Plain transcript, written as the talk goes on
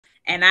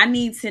and I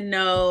need to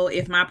know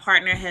if my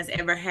partner has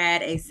ever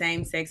had a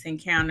same-sex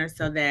encounter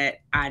so that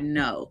I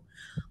know.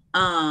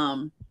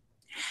 Um,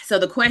 so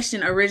the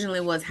question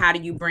originally was, how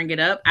do you bring it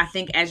up? I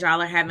think as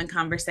y'all are having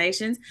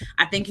conversations,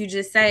 I think you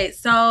just say,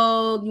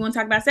 so you want to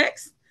talk about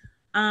sex?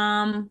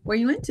 Where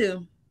you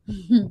into?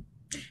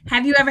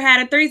 Have you ever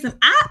had a threesome?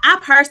 I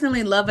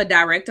personally love a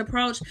direct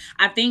approach.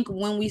 I think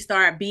when we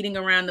start beating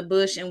around the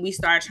bush and we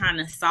start trying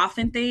to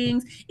soften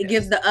things, it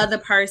gives Yes. the other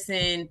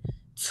person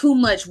too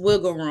much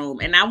wiggle room.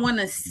 And I want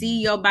to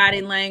see your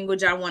body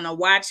language. I want to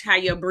watch how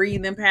your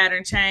breathing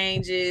pattern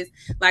changes.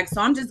 Like,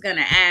 so I'm just going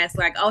to ask,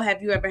 like, oh,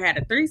 have you ever had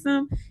a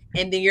threesome?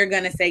 And then you're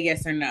going to say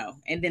yes or no.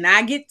 And then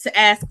I get to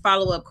ask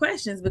follow up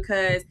questions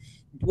because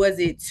was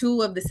it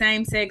two of the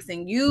same sex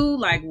and you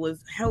like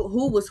was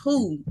who was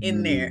who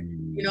in there,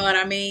 you know Mm, what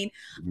I mean?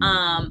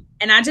 mm.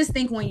 And I just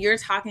think when you're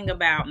talking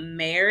about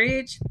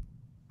marriage,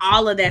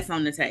 all of that's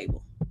on the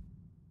table.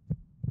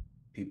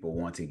 People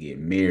want to get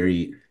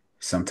married.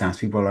 Sometimes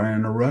people are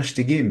in a rush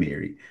to get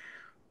married.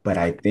 But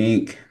I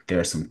think there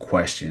are some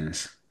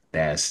questions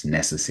that's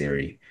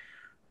necessary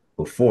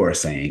before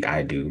saying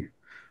I do.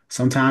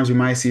 Sometimes you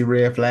might see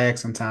red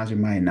flags, sometimes you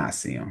might not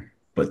see them.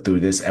 But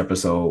through this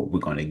episode, we're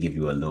going to give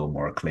you a little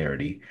more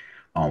clarity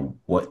on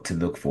what to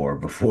look for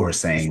before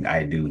saying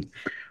I do.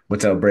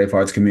 What's up,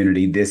 Bravehearts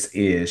community? This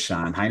is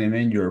Sean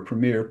Heineman, your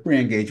premier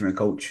pre-engagement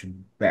coach,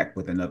 back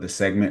with another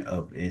segment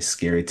of It's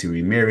Scary to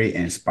Remarry,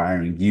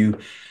 inspiring you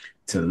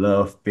to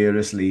love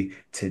fearlessly.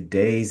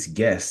 Today's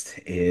guest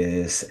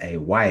is a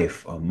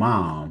wife, a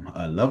mom,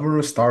 a lover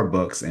of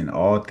Starbucks and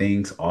all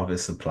things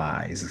office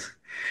supplies.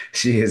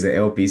 She is an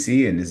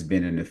LPC and has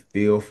been in the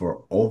field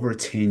for over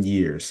 10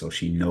 years, so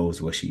she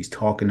knows what she's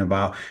talking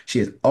about. She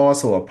is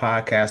also a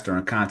podcaster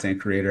and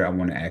content creator. I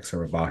want to ask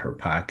her about her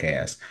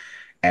podcast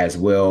as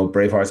well.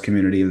 Bravehearts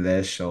community,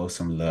 let's show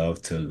some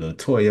love to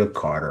LaToya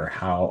Carter.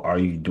 How are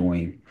you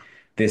doing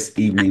this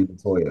evening,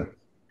 LaToya?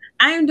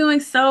 I am doing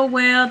so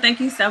well.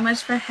 Thank you so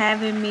much for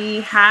having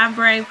me. Hi,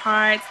 Brave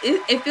Hearts.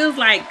 It feels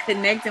like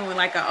connecting with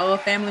like an old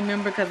family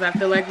member because I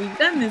feel like we've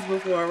done this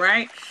before,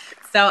 right?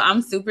 So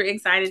I'm super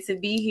excited to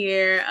be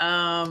here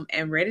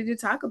and ready to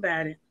talk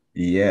about it.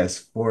 Yes,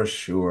 for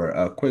sure.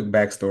 A quick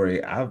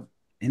backstory. I've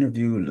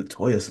interviewed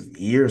LaToya some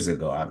years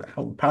ago.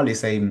 I would probably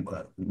say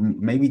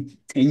maybe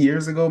 10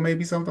 years ago,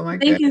 maybe something I'm like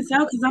that. thinking so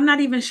because I'm not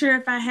even sure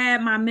if I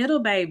had my middle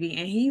baby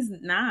and he's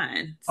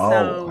 9.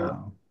 Oh, So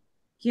wow.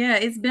 yeah,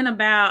 it's been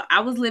about,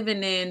 I was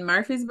living in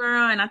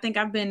Murfreesboro and I think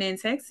I've been in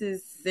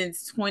Texas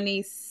since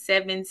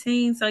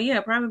 2017. So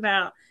yeah, probably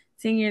about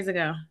 10 years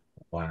ago.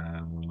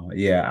 Wow.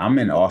 Yeah, I'm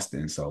in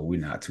Austin, so we're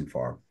not too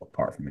far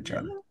apart from each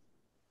other. Oh,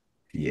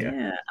 Yeah,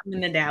 yeah, I'm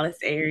in the Dallas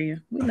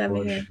area. We love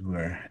it for here.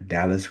 sure.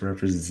 Dallas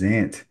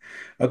represent.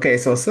 Okay,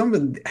 so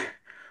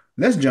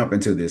let's jump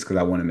into this because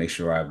I want to make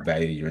sure I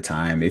value your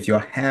time. If y'all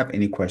have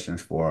any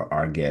questions for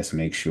our guests,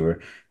 make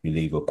sure you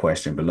leave a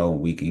question below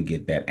and we can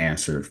get that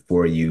answered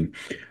for you.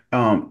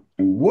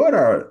 What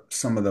are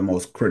some of the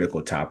most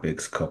critical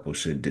topics couples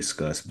should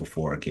discuss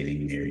before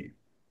getting married?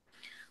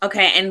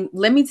 Okay, and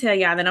let me tell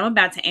y'all that I'm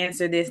about to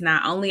answer this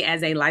not only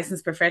as a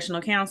licensed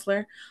professional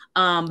counselor,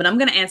 but I'm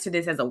going to answer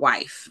this as a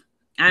wife.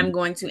 I'm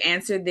going to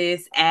answer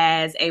this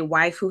as a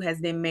wife who has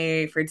been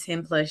married for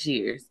 10 plus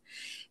years.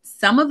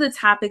 Some of the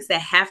topics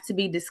that have to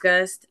be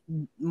discussed: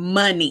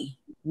 money.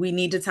 We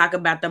need to talk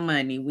about the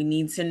money. We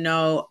need to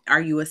know,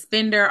 are you a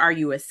spender? Are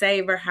you a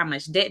saver? How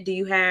much debt do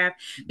you have?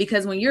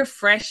 Because when you're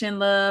fresh in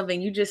love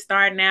and you just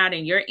starting out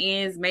and your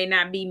ends may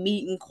not be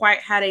meeting quite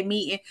how they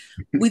meeting,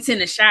 we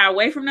tend to shy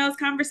away from those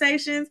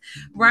conversations,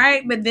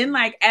 right? But then,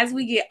 like, as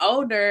we get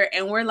older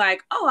and we're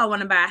like, oh, I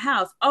want to buy a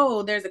house.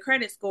 Oh, there's a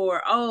credit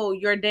score. Oh,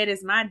 your debt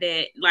is my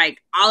debt.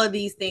 Like, all of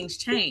these things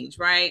change,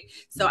 right?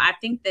 So I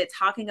think that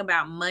talking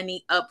about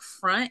money up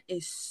front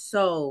is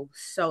so,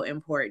 so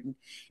important.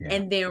 Yeah.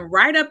 And then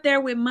right up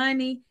there with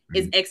money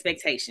is Mhm.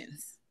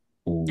 expectations.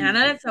 And I Ooh.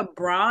 know that's a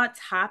broad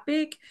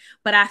topic,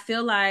 but I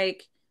feel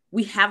like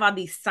we have all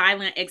these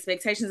silent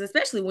expectations,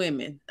 especially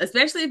women,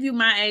 especially if you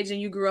my age and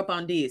you grew up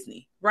on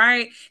Disney,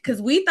 right?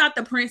 Because we thought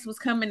the prince was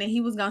coming and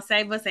he was going to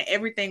save us and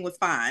everything was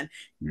fine.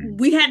 Mhm.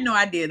 We had no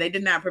idea. They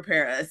did not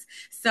prepare us.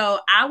 So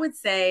I would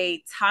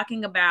say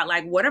talking about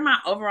like, what are my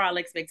overall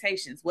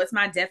expectations? What's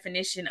my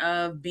definition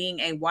of being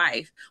a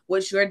wife?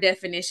 What's your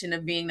definition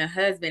of being a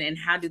husband and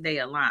how do they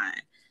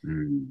align?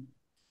 Mhm.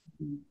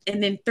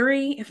 And then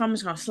 3, if I'm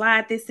just gonna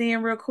slide this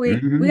in real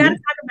quick, we Mhm. gotta Yeah.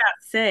 talk about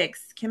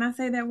sex. Can I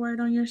say that word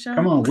on your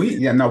Come show? on,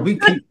 we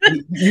keep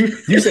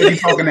you said you're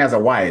talking as a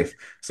wife,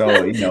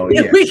 so Yeah,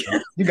 yeah,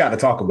 you got to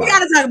talk we about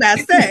gotta talk about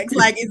sex. it.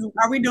 Like,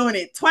 are we doing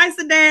it twice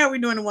a day? Are we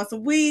doing it once a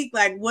week?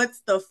 Like,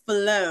 what's the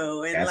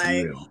flow? And That's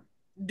like, real.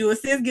 do a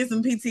sis get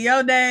some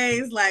PTO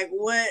days? Like,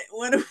 what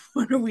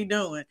are we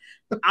doing?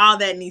 All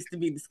that needs to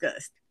be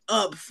discussed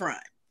up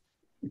front.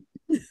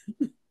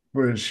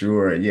 For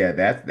sure. Yeah,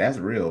 that's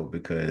real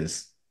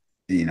because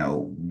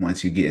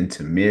once you get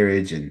into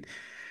marriage and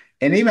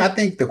even I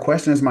think the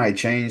questions might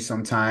change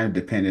sometimes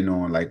depending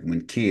on like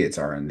when kids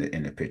are in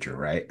the picture,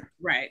 right?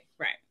 Right,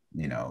 right.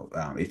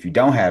 If you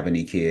don't have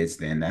any kids,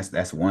 then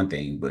that's one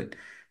thing. But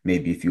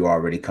maybe if you're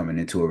already coming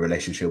into a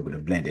relationship with a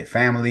blended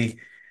family,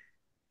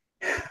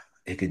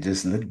 it could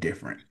just look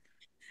different.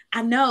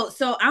 I know.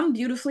 So I'm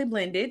beautifully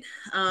blended.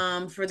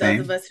 For those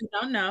of Same. us who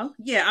don't know,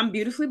 yeah, I'm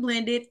beautifully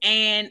blended.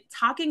 And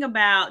talking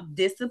about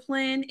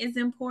discipline is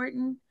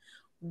important.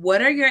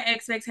 What are your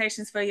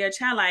expectations for your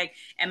child? Like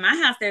at my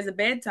house, there's a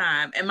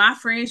bedtime, and my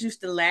friends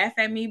used to laugh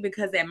at me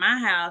because at my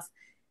house,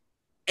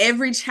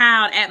 every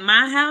child at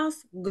my house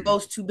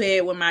goes to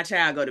bed when my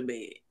child go to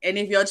bed. And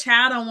if your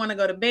child don't want to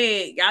go to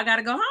bed, y'all got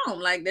to go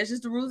home. Like that's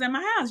just the rules at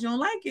my house. You don't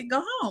like it,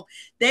 go home.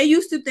 They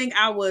used to think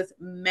I was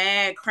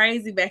mad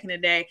crazy back in the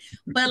day,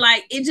 but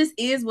like it just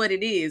is what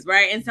it is,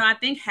 right? And so I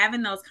think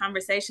having those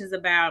conversations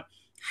about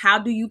how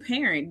do you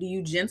parent? Do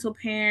you gentle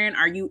parent?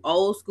 Are you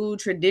old school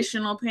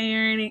traditional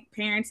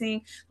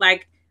parenting?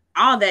 Like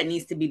all that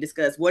needs to be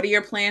discussed. What are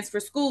your plans for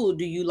school?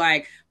 Do you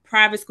like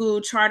private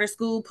school, charter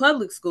school,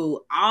 public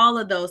school? All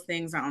of those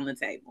things are on the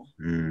table.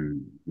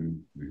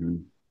 Mm-hmm.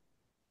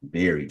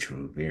 Very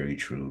true, very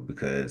true.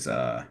 Because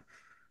I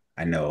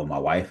know my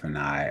wife and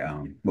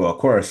I, well, of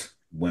course,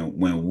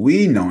 when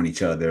we known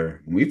each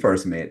other, when we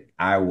first met,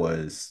 I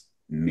was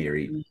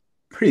married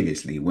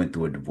previously, went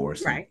through a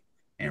divorce Right,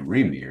 and right,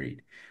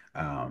 remarried.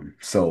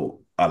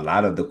 So a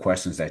lot of the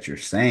questions that you're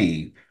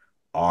saying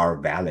are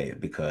valid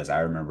because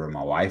I remember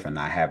my wife and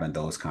I having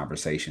those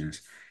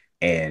conversations,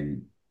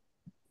 and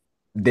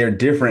they're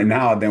different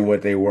now than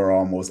what they were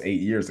almost 8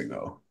 years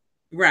ago.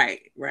 right,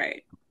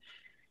 right.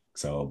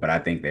 So, but I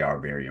think they are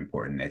very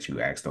important that you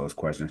ask those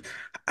questions.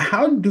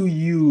 How do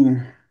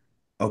you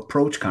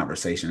approach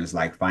conversations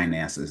like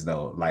finances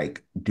though?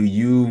 Like, do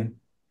you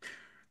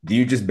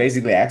just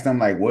basically ask them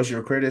like, what's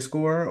your credit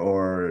score?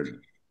 Or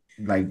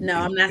like, No,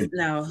 I'm not.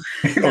 No,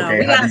 no. okay, We how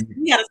do gotta you,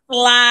 we gotta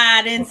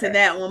slide into okay,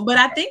 that one. But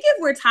I okay. think if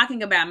we're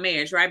talking about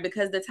marriage, right?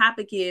 Because the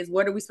topic is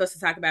what are we supposed to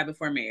talk about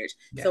before marriage?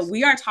 So Yes.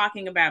 we are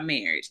talking about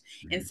marriage,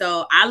 and Mhm.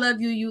 so I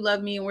love you, you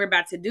love me, and we're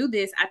about to do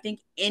this. I think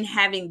in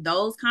having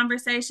those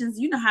conversations,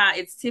 you know how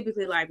it's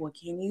typically like, well,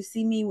 can you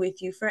see me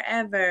with you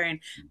forever? And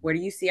where do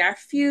you see our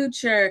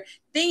future?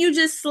 Then you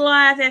just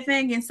slide that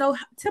thing. And so,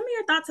 tell me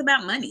your thoughts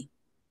about money.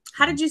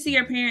 How did you see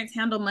your parents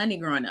handle money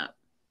growing up?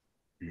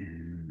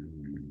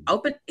 Mhm.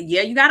 Open,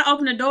 yeah, you got to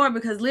open the door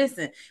because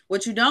listen,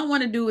 what you don't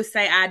want to do is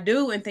say I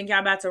do and think y'all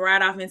about to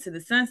ride off into the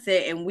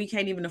sunset and we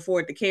can't even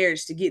afford the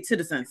carriage to get to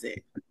the sunset.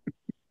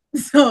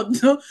 So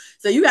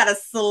you got to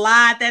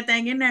slide that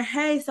thing in there.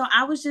 Hey, so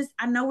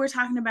I know we're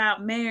talking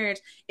about marriage.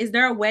 Is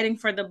there a wedding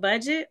for the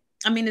budget?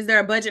 I mean, is there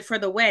a budget for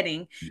the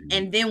wedding? Mhm.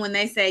 And then when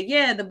they say,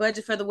 yeah, the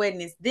budget for the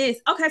wedding is this.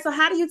 Okay, so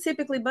how do you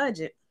typically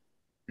budget?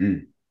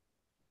 Mhm.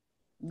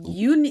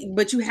 You need,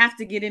 but you have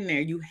to get in there.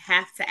 You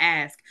have to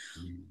ask.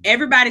 Mhm.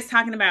 Everybody's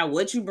talking about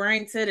what you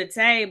bring to the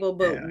table,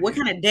 but Yeah, what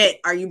yeah. kind of debt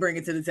are you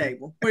bringing to the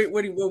table?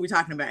 What are we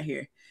talking about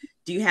here?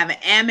 Do you have an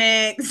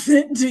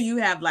Amex? Do you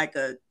have like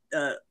a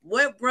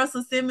what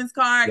Russell Simmons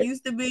card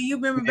used to be? You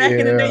remember back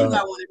in the day, you Yeah.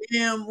 got one of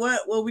them.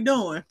 What we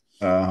doing?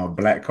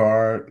 Black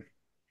card.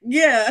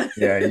 Yeah.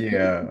 Yeah,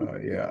 yeah,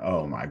 yeah.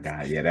 Oh my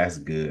God. Yeah, that's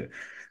good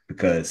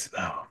because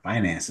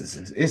finances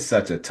is it's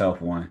such a tough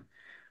one.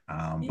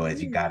 It But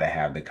you is. gotta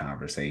have the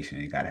conversation.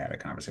 You gotta have the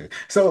conversation.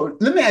 So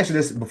let me ask you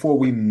this before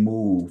we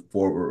move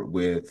forward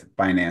with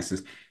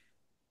finances.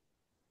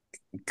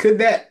 Could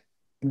that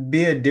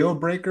be a deal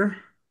breaker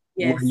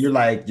where you're Yes.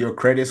 like your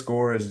credit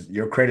score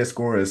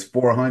is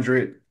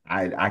 400?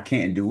 I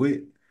can't do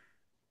it.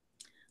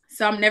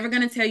 So I'm never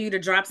going to tell you to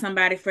drop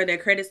somebody for their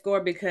credit score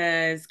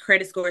because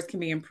credit scores can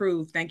be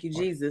improved. Thank you, Or-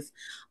 Jesus.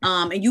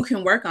 And you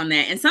can work on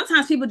that. And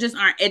sometimes people just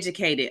aren't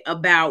educated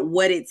about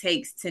what it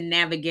takes to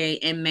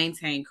navigate and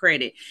maintain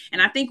credit.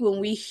 And I think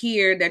when we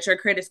hear that your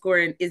credit score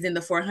is in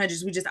the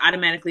 400s, we just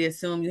automatically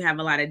assume you have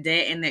a lot of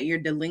debt and that you're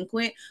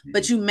delinquent,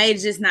 but Mhm. you may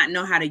just not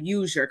know how to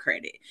use your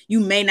credit. You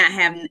may not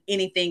have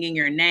anything in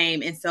your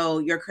name. And so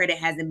your credit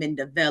hasn't been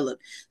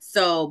developed.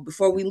 So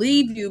before we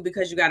leave you,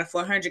 because you got a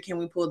 400, can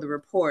we pull the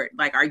report?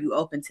 Like, are you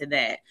open to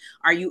that?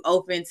 Are you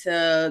open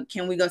to,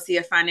 can we go see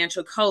a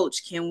financial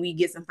coach? Can we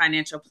get some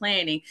financial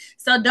planning?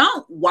 So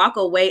don't walk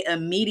away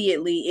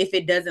immediately if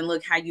it doesn't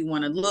look how you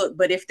want to look.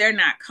 But if they're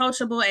not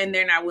coachable and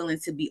they're not willing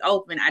to be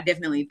open, I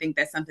definitely think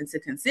that's something to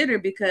consider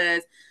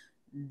because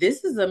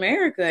this is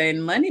America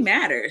and money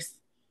matters.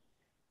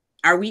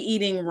 Are we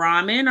eating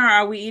ramen or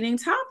are we eating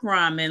top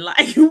ramen?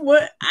 Like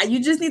what?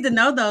 You just need to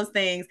know those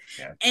things.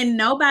 Yeah, And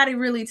nobody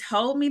really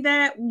told me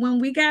that when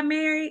we got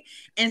married.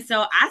 And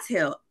so I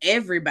tell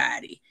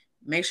everybody,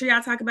 make sure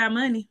y'all talk about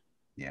money.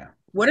 yeah.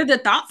 What are the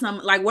thoughts on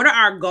like what are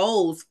our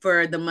goals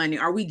for the money?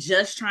 Are we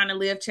just trying to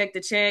live check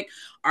to check?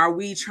 Are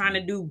we trying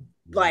to do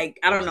like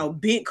I don't know,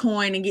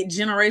 Bitcoin and get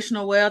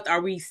generational wealth?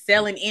 Are we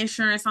selling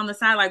insurance on the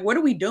side? Like what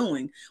are we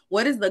doing?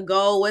 What is the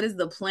goal? What is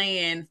the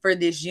plan for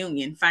this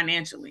union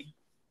financially?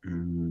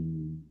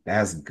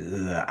 That's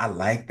good. I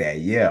like that.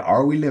 Yeah.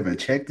 Are we living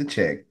check to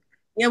check?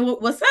 Yeah,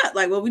 what's up?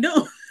 Like, what we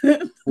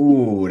doing?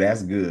 Ooh,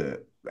 that's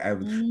good. Do,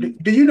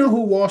 Mhm. do you know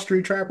who Wall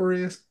Street Trapper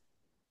is?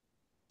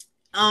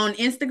 On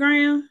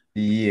Instagram,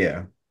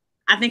 Yeah.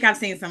 I think I've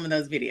seen some of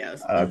those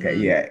videos. Okay,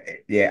 yeah,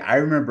 yeah. I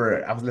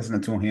remember I was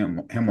listening to him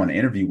on an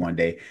interview one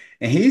day,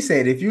 and he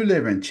said if you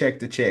live in check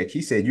to check,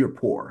 he said you're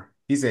poor.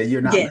 He said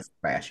you're not middle Yes.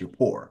 class, you're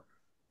poor.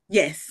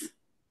 Yes.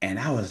 And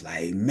I was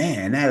like,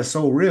 man, that is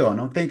so real. And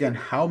I'm thinking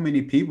how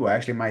many people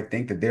actually might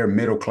think that they're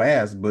middle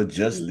class, but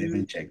just live Hmm.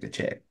 in check to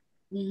check.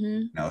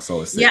 Hmm. No,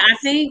 so it's Yeah,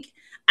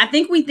 I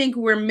think we think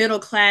we're middle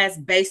class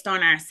based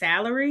on our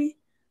salary.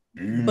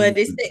 mm,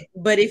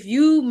 But if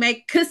you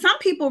make, because some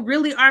people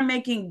really are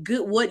making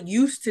good, what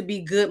used to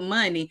be good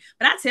money.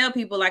 But I tell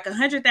people like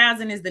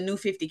 100,000 is the new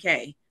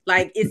 50K.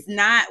 Like it's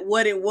not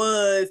what it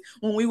was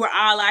when we were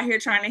all out here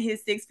trying to hit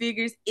six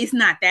figures. It's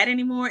not that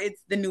anymore.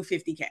 It's the new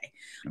 50K.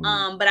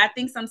 mm, But I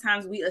think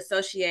sometimes we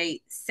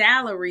associate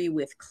salary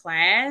with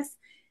class,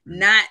 mm,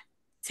 not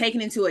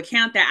taking into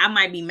account that I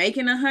might be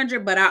making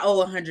 100, but I owe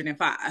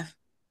 105,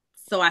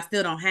 so I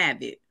still don't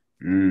have it.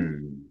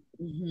 mm,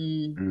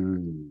 Mm-hmm.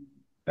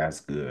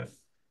 that's good.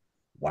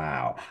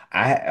 Wow.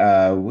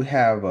 I we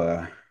have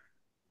a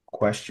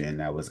question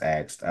that was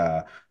asked.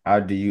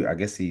 How do you, I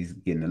guess he's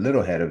getting a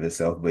little ahead of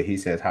himself, but he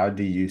says, how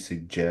do you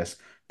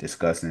suggest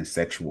discussing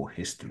sexual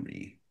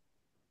history?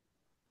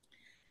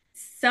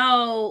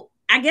 So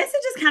I guess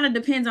it just kind of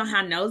depends on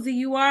how nosy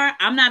you are.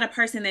 I'm not a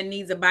person that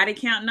needs a body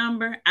count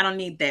number. I don't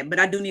need that, but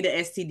I do need an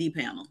STD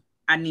panel.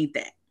 I need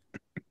that.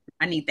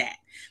 I need that.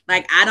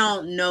 Like, I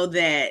don't know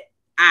that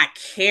I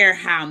care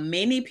how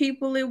many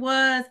people it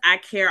was. I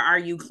care, are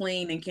you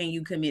clean and can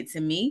you commit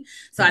to me?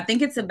 So I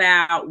think it's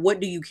about what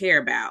do you care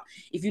about?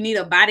 If you need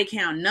a body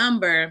count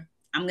number,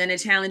 I'm going to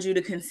challenge you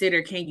to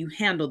consider, can you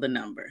handle the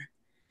number?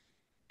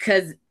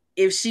 Because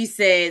if she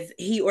says,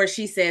 he or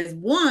she says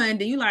one,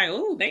 then you like,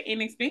 oh, they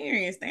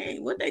inexperienced. They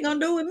ain't, what they gonna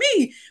do with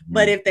me?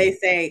 But if they Mhm.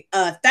 say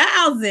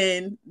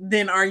 1,000,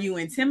 then are you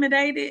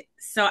intimidated?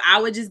 So I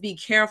would just be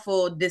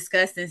careful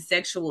discussing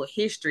sexual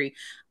history.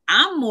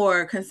 I'm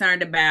more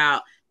concerned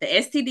about the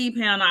STD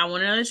panel. I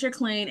want to know that you're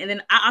clean, and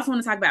then I also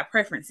want to talk about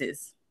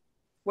preferences.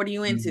 What are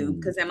you into? Mm,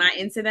 Because am I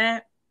into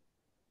that?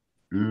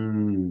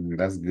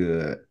 that's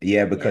good.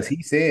 Yeah, Yeah. because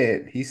he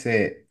said,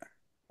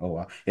 oh,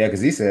 wow. Yeah,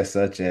 because he said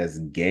such as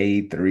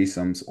gay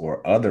threesomes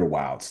or other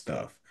wild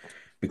stuff.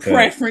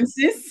 Because,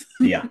 Preferences.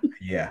 yeah,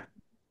 yeah.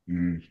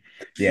 Mm.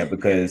 Yeah,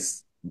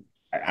 because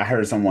I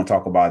heard someone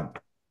talk about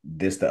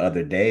this the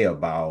other day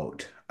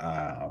about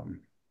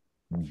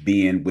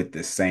being with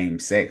the same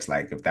sex,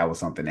 like if that was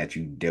something that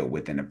you dealt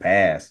with in the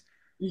past,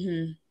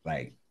 Hmm.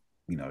 like,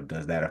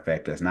 does that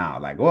affect us now?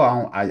 Like,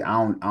 well, I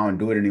don't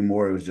do it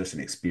anymore. It was just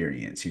an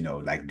experience,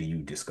 like, do you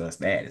discuss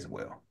that as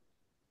well?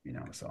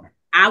 So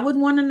I would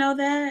want to know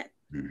that.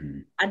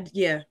 mhm.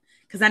 Yeah,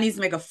 because I need to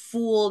make a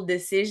full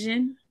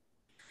decision,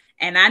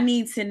 and I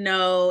need to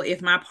know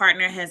if my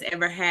partner has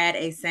ever had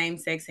a same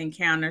sex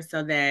encounter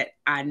so that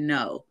I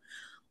know.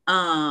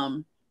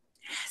 Um,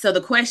 so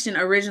the question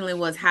originally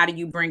was, how do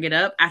you bring it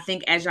up? I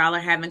think as y'all are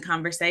having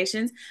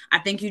conversations, I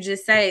think you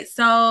just say,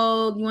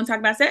 so you want to talk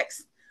about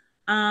sex?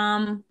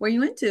 Where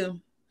you into?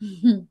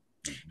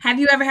 Have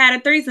you ever had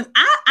a threesome?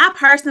 I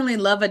personally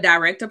love a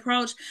direct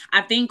approach.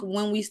 I think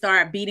when we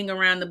start beating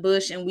around the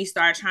bush and we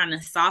start trying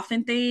to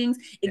soften things,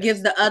 it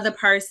gives Yes. the other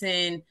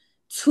person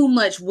too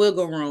much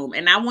wiggle room.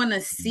 And I want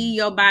to see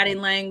your body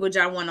language.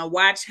 I want to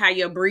watch how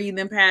your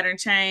breathing pattern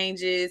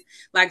changes.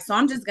 Like, so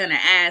I'm just going to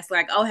ask,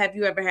 like, oh, have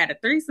you ever had a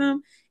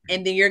threesome?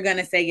 And then you're going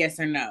to say yes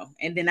or no.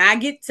 And then I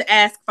get to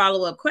ask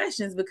follow up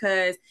questions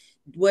because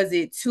was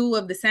it two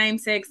of the same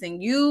sex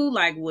and you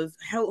like was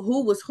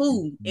who was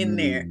who in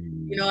there,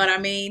 you know Mm, what I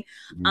mean?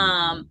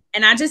 mm,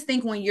 And I just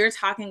think when you're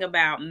talking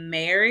about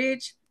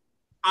marriage,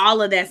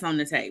 all of that's on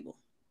the table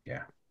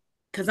yeah.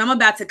 because I'm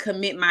about to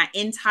commit my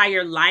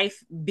entire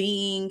life,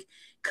 being,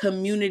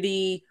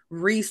 community,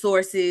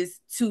 resources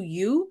to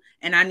you,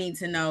 and I need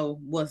to know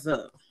what's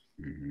up.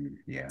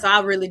 Yeah. So I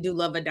really do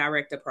love a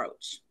direct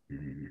approach.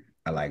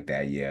 I like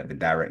that. Yeah.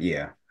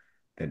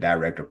 The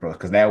direct approach.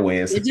 Because that way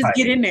it's Yeah, just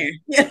get like, in there.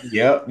 Yeah.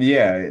 yep,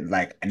 yeah.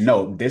 Like,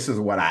 no, this is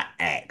what I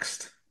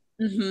asked.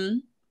 Mm-hmm.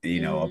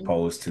 Mm-hmm.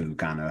 Opposed to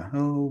kind of,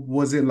 oh,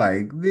 was it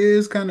like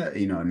this kind of,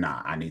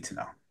 nah, I need to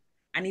know.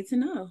 I need to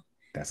know.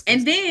 That's good.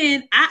 And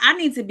then I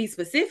need to be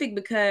specific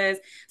because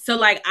so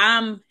like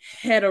I'm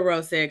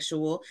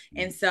heterosexual.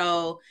 And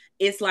so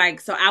it's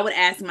like, so I would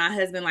ask my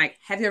husband, like,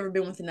 have you ever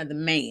been with another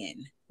man?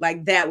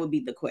 Like that would be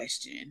the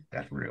question.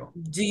 That's real.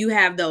 Do you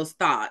have those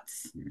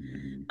thoughts?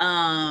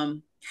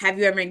 Mhm. Have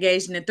you ever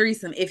engaged in a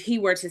threesome? If he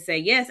were to say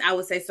yes, I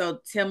would say, so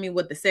tell me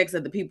what the sex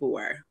of the people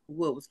were,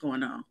 what was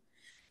going on.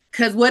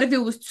 Cause what if it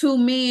was two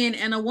men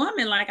and a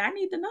woman? Like, I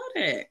need to know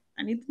that.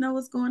 I need to know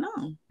what's going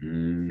on.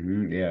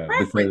 Yeah,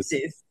 because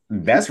Preferences.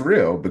 that's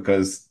real.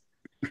 Because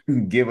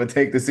give or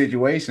take the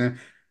situation,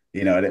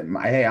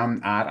 hey,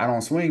 I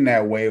don't swing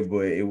that way,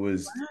 but it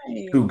was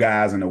two Right.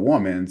 guys and a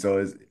woman, so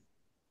it's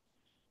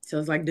So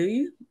it's like, do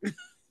you?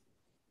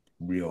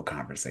 real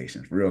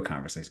conversations, real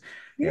conversations.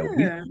 Yeah,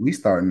 we Yeah. we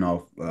starting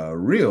off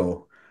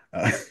real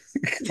uh,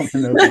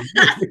 coming up.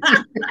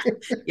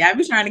 Yeah, I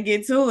be trying to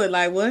get to it.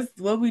 Like, what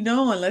we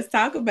doing? Let's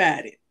talk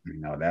about it.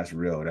 No, that's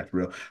real. That's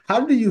real.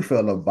 How do you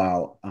feel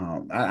about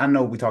I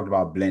know we talked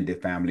about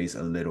blended families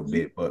a little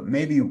bit, but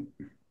maybe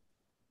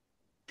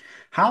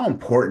how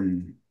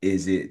important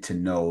is it to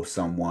know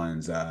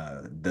someone's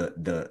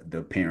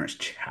the parent's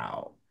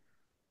child?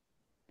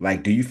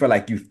 Like, do you feel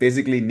like you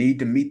physically need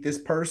to meet this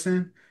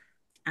person?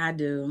 I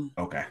do.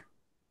 Okay.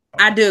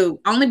 I Okay. do.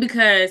 Only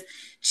because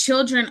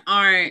children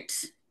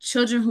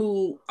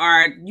who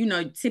are,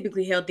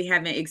 typically healthy,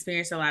 haven't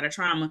experienced a lot of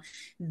trauma.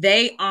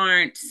 They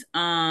aren't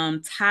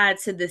tied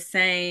to the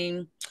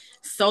same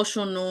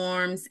social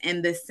norms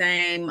and the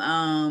same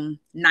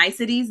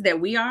niceties that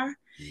we are.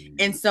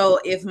 And Mm, so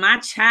if my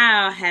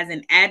child has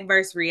an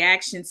adverse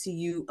reaction to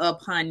you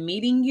upon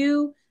meeting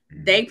you,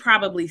 mm, they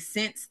probably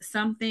sense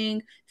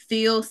something,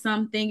 feel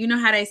something. You know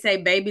how they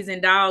say babies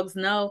and dogs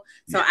know?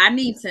 So yeah. I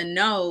need to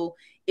know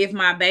if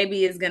my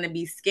baby is going to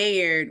be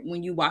scared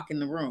when you walk in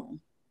the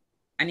room.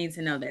 I need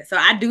to know that. So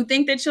I do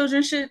think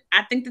that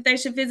I think that they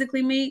should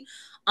physically meet.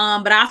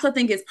 But I also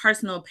think it's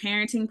personal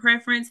parenting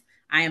preference.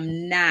 I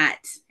am not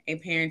a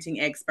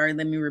parenting expert.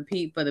 Let me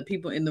repeat for the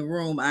people in the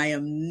room, I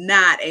am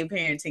not a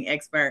parenting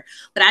expert.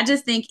 But I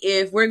just think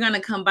if we're going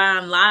to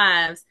combine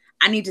lives,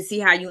 I need to see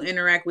how you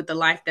interact with the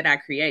life that I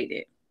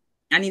created.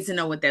 I need to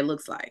know what that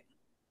looks like.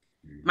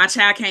 My Mm,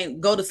 child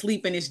can't go to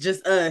sleep and it's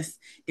just us.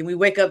 Then we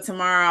wake up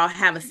tomorrow,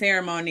 have a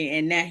ceremony,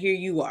 and now here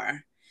you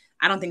are.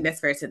 I don't think that's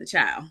fair to the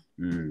child,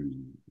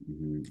 mm,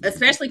 mhm, mhm.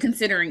 especially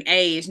considering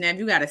age. Now, if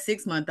you got a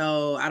 6 month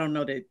old, I don't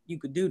know that you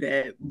could do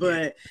that. Yeah,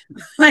 But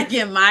like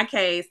in my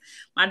case,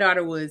 my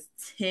daughter was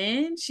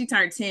 10. She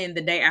turned 10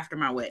 the day after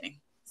my wedding.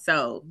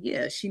 So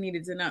yeah, she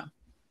needed to know.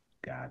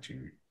 got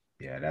you.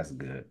 Yeah, that's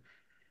good.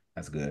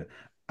 That's good.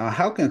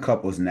 How can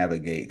couples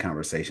navigate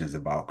conversations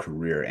about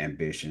career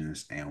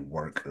ambitions and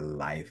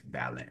work-life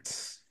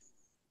balance?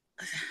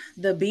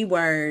 The B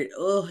word,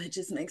 oh, it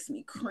just makes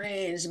me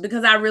cringe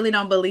because I really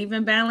don't believe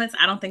in balance.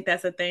 I don't think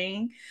that's a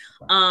thing.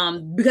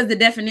 Because the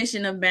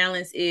definition of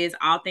balance is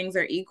all things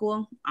are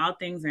equal. All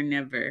things are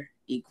never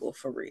equal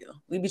for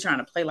real. We be trying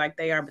to play like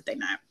they are, but they're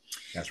not.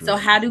 That's So real.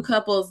 how do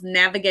couples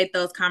navigate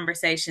those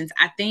conversations?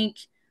 I think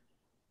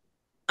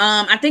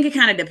it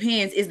kind of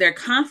depends. Is there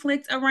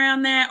conflict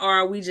around that, or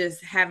are we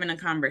just having a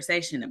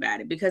conversation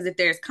about it? Because if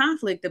there's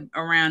conflict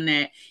around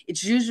that,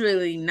 it's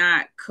usually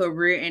not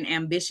career and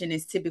ambition,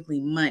 it's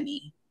typically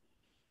money.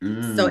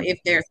 So Mm, if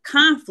there's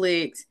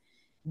conflict,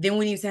 then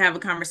we need to have a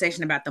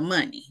conversation about the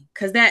money.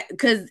 Because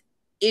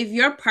if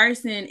your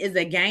person is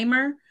a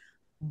gamer,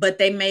 but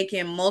they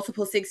making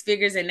multiple six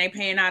figures and they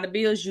paying all the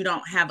bills, you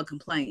don't have a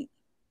complaint.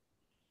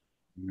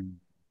 mm,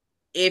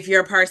 If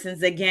your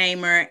person's a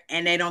gamer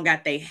and they don't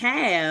got they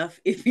half,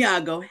 if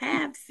y'all go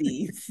half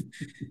seas,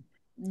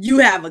 you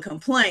have a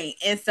complaint.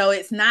 And so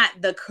it's not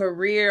the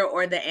career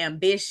or the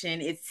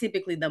ambition, it's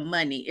typically the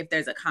money if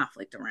there's a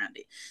conflict around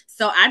it.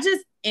 So I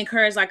just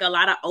encourage like a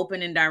lot of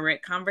open and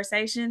direct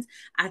conversations.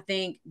 I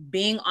think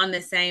being on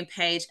the same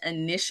page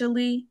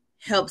initially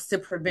helps to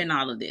prevent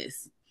all of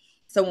this.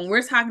 So when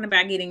we're talking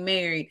about getting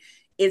married,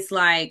 it's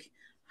like,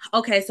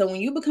 okay, so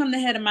when you become the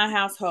head of my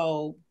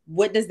household,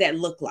 what does that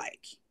look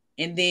like?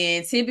 And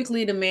then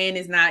typically the man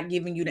is not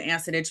giving you the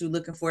answer that you're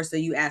looking for. So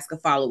you ask a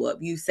follow up.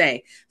 You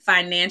say,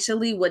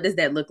 financially, what does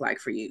that look like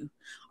for you?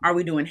 Are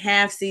we doing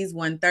half C's,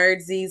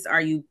 1/3 Z's?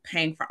 Are you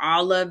paying for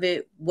all of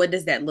it? What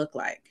does that look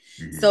like?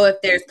 So mhm,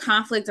 if there's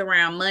conflict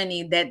around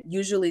money, that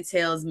usually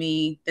tells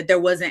me that there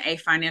wasn't a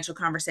financial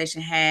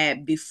conversation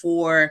had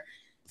before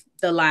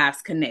the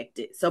lives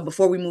connected. So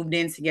before we moved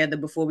in together,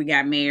 before we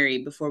got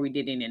married, before we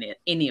did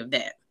any of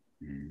that.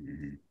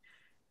 mhm,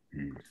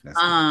 mhm.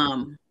 That's good.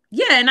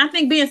 Yeah, and I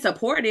think being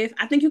supportive,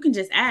 I think you can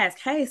just ask,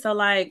 hey, so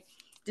like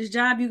this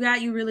job you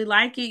got, you really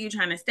like it? You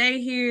trying to stay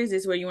here? Is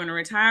this where you want to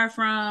retire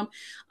from?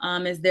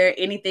 Is there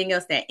anything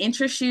else that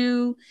interests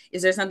you?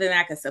 Is there something that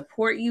I can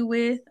support you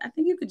with? I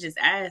think you could just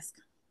ask.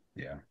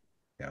 Yeah,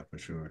 yeah, for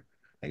sure.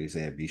 Like you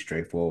said, be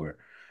straightforward.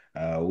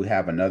 We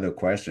have another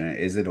question.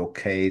 Is it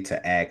okay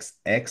to ask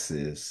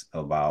exes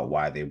about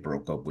why they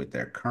broke up with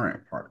their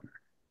current partner?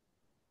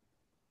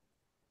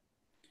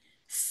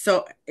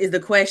 So is the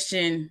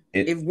question,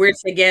 if It, we're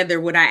together,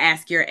 would I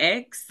ask your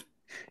ex?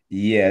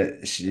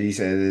 yeah, she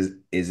says,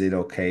 is it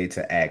okay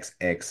to ask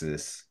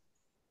exes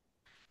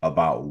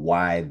about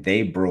why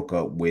they broke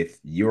up with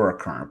your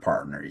current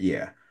partner?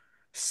 Yeah.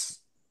 S-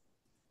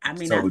 I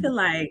mean, I So, feel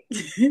like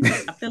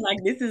I feel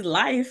like this is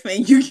life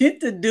and you get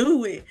to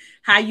do it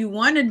how you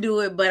want to do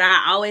it, but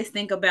I always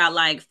think about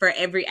like for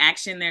every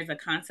action there's a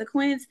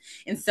consequence.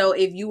 And so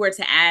if you were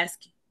to ask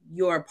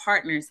your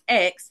partner's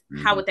ex,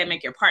 how mhm, would that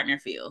make your partner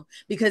feel?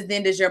 Because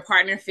then does your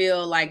partner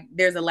feel like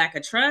there's a lack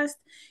of trust?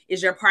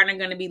 Is your partner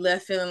going to be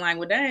left feeling like,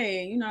 well,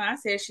 dang, I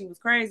said she was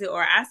crazy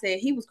or I said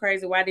he was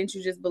crazy. Why didn't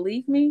you just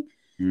believe me?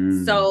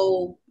 mm,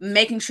 So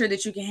making sure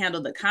that you can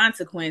handle the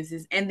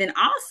consequences. And then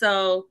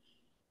also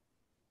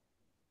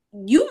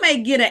you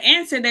may get an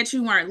answer that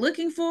you weren't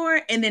looking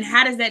for, and then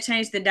how does that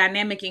change the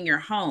dynamic in your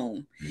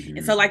home?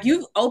 And so mhm, like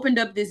you've opened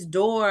up this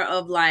door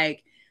of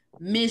like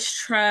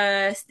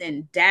mistrust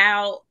and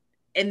doubt,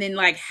 and then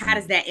like how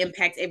does that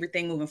impact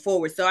everything moving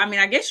forward? So I mean,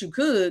 I guess you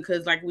could,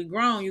 because like we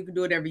grown, you can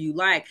do whatever you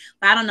like,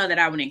 but I don't know that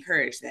I would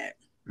encourage that.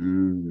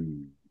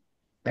 Mm,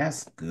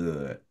 that's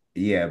good.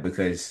 Yeah,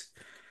 because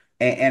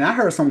and I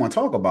heard someone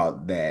talk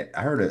about that.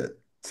 I heard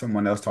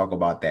someone else talk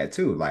about that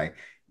too. Like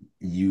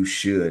you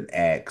should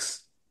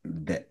ask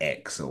the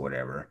ex or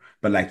whatever.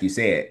 But like you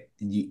said,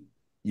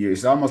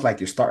 it's almost like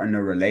you're starting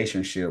a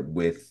relationship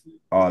with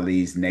all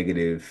these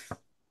negative,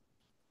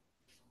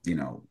 you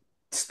know,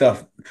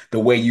 stuff the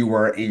way you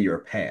were in your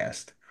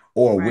past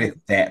or Right.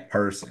 with that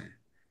person.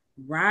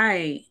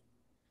 Right.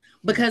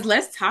 Yeah. Because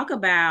let's talk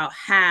about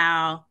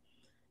how,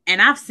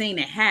 and I've seen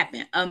it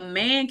happen. A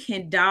man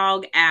can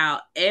dog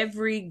out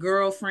every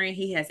girlfriend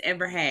he has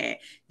ever had.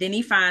 Then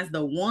he finds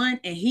the one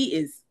and he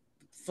is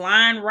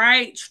flying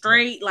right,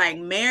 straight, like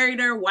married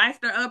her,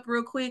 wifed her up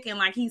real quick, and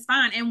like he's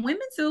fine. And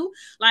women too.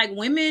 Like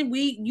women,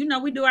 we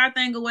do our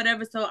thing or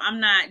whatever. So I'm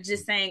not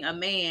just saying a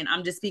man,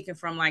 I'm just speaking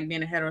from like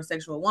being a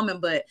heterosexual woman,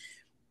 but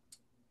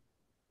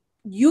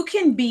you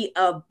can be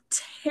a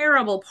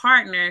terrible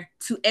partner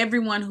to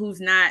everyone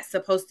who's not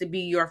supposed to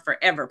be your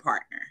forever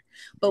partner.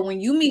 But when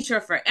you meet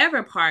your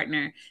forever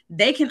partner,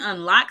 they can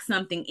unlock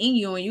something in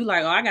you, and you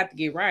like, oh, I got to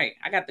get right.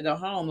 I got to go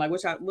home. Like,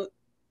 which I look,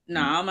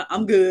 no,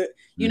 I'm good.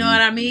 You know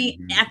what I mean?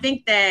 I Mhm.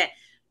 think that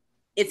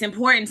it's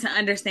important to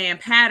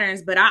understand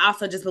patterns, but I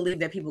also just believe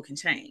that people can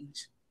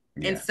change.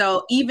 And Yeah.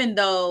 so, even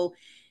though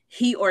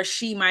he or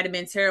she might have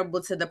been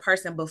terrible to the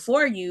person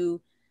before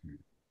you,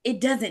 it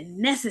doesn't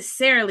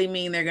necessarily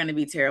mean they're going to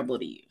be terrible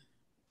to you.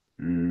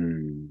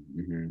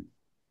 Mm-hmm.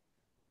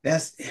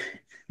 That's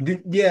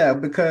yeah,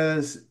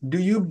 because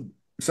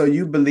so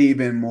you believe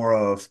in more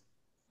of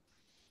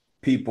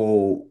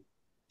people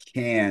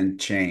can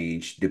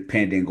change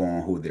depending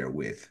on who they're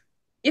with.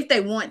 If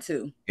they want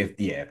to. If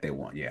they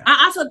want, yeah.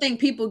 I also think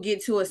people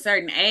get to a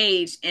certain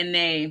age and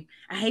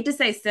I hate to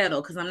say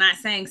settle, because I'm not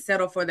saying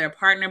settle for their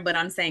partner, but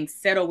I'm saying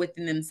settle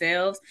within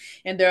themselves.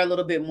 And they're a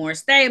little bit more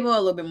stable, a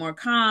little bit more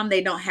calm.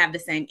 They don't have the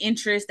same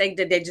interests. They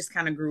just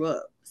kind of grew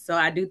up. So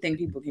I do think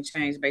people can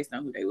change based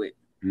on who they with.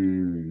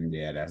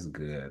 Yeah, that's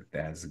good.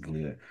 That's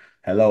good.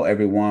 Hello,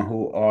 everyone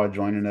who are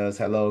joining us.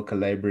 Hello,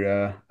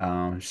 Calabria.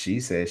 She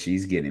says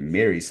she's getting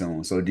married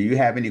soon. So, do you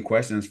have any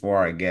questions for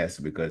our guests?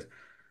 Because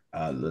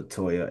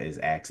LaToya is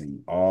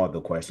asking all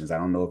the questions. I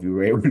don't know if you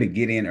were able to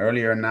get in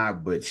earlier or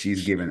not, but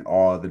she's giving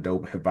all the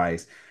dope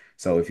advice.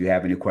 So, if you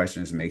have any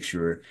questions, make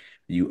sure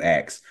you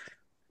ask.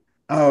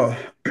 Oh,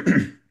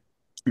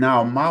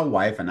 now my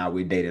wife and I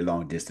we dated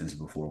long distance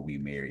before we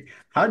married.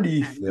 How do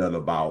you feel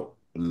about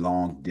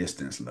long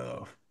distance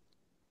love?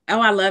 Oh,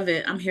 I love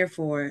it. I'm here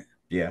for it.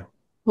 Yeah.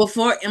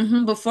 Before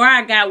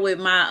I got with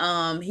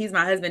my he's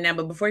my husband now,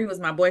 but before he was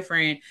my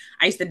boyfriend,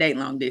 I used to date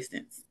long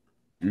distance.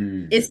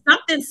 Mm, It's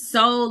something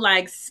so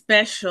like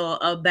special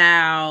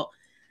about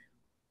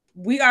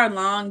we are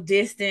long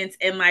distance,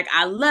 and like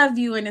I love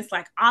you, and it's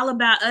like all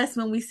about us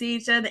when we see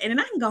each other, and then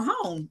I can go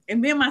home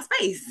and be in my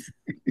space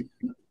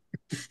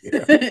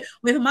yeah.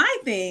 with my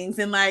things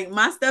and like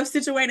my stuff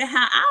situated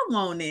how I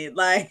want it.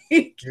 Like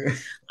Yeah.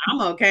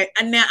 I'm okay.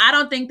 And now I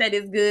don't think that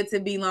it's good to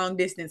be long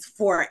distance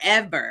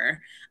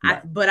forever.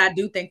 Right. But I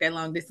do think that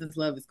long distance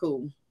love is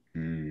cool.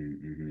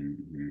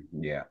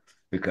 Yeah.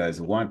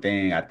 Because one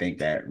thing I think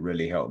that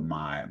really helped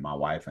my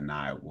wife and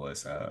I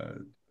was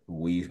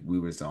we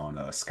was on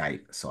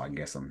Skype. So I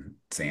guess I'm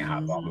saying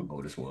how long Mm-hmm.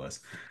 ago this was.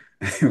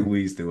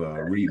 We used to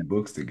read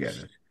books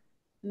together.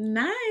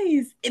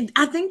 Nice.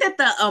 I think that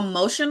the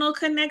emotional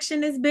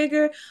connection is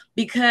bigger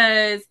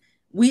because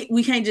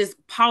we can't just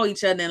paw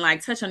each other and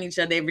like touch on each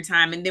other every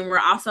time, and then we're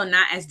also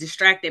not as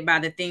distracted by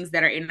the things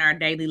that are in our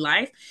daily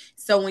life.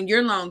 So when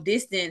you're long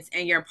distance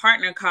and your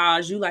partner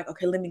calls, you like,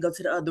 okay, let me go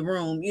to the other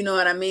room. You know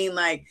what I mean?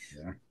 Like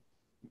Yeah.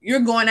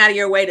 you're going out of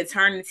your way to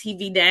turn the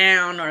TV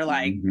down, or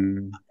like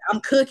Hmm.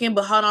 I'm cooking,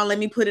 but hold on, let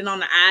me put it on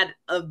the eye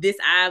of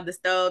the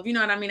stove. You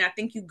know what I mean? I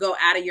think you go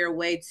out of your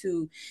way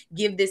to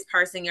give this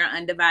person your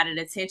undivided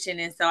attention.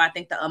 And so I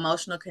think the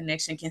emotional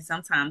connection can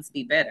sometimes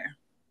be better.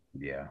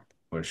 Yeah,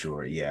 for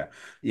sure. Yeah.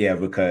 Yeah,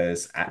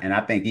 because and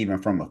I think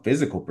even from a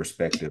physical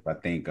perspective, I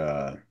think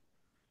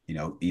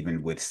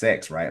even with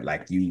sex, right?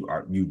 Like you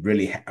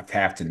really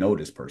have to know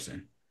this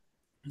person.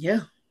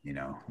 Yeah, You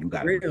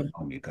got for to really real.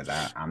 know me because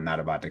I'm not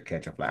about to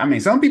catch a flight. I mean,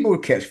 some people will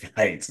catch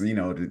flights,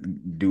 to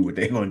do what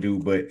they're gonna do,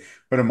 but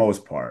for the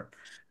most part,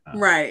 uh,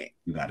 Right.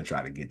 you got to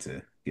try to get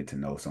to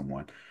know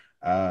someone.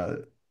 Uh,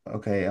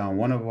 okay.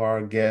 One of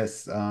our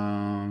guests,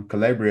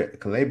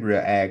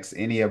 Calabria asks,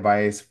 any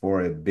advice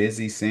for a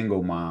busy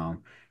single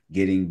mom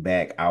getting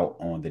back out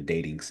on the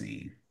dating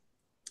scene?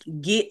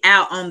 Get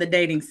out on the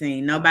dating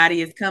scene. I like.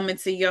 Nobody is coming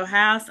to your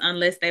house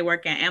unless they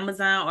work at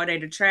Amazon or they're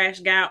the trash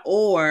guy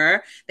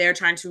or they're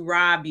trying to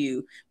rob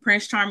you.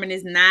 Prince Charming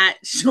is not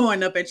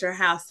showing up at your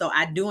house. So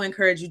I do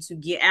encourage you to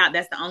get out.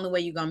 That's the only way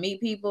you're going to meet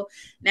people.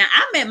 Now,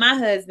 I met my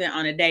husband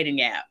on a dating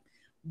app,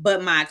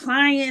 but my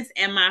clients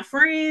and my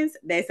friends,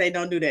 they say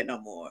don't do that no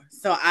more.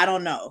 So I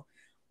don't know.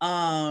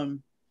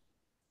 Um,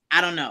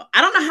 I don't know.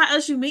 I don't know how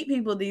else you meet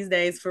people these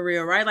days for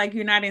real, right? Like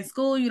you're not in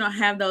school, you don't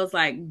have those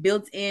like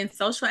built-in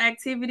social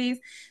activities.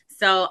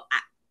 So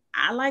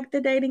I like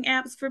the dating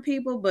apps for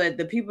people, but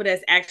the people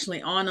that's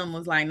actually on them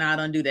was like, nah,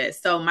 don't do that.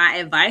 So my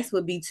advice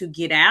would be to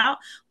get out.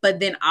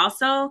 But then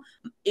also,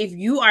 if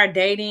you are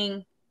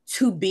dating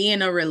to be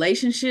in a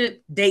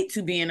relationship, date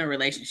to be in a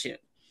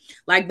relationship.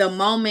 Like the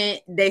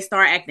moment they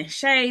start acting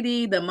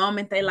shady, the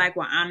moment they like,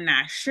 well, I'm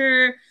not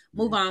sure,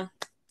 move on.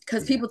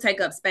 Because Yeah, people take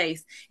up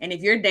space. And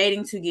if you're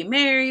dating to get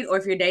married or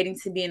if you're dating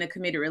to be in a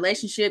committed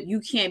relationship,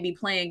 you can't be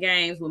playing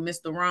games with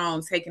Mr.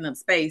 Wrong taking up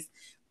space.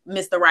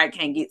 Mr. Right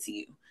can't get to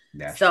you.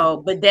 that's true. So,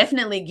 but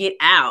definitely get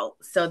out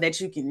so that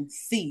you can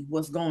see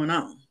what's going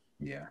on.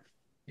 Yeah,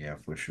 yeah,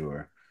 for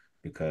sure.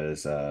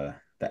 Because the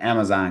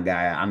Amazon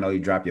guy, I know he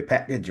dropped your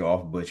package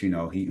off, but you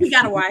know he, He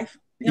got a wife.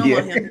 You don't yeah.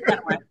 want him. He got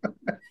a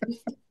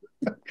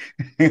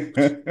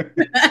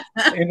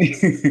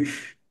Any,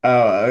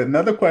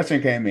 another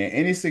question came in.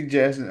 Any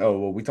suggestions? Oh,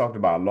 well, we talked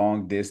about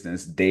long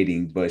distance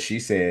dating, but she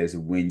says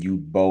when you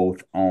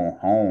both own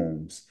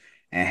homes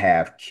and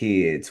have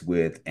kids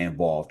with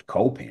involved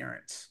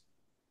co-parents.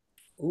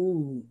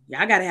 Ooh,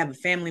 y'all got to have a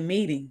family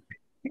meeting.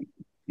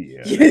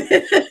 Yeah,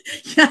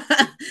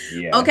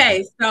 yeah.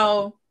 Okay,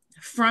 so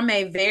from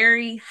a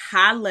very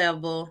high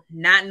level,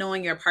 not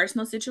knowing your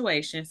personal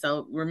situation.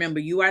 So remember,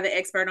 you are the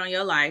expert on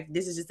your life.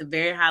 This is just a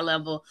very high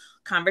level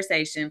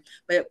conversation.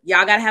 But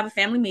y'all got to have a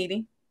family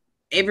meeting.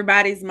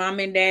 Everybody's mom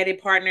and daddy,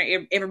 partner,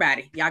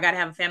 everybody. Y'all got to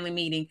have a family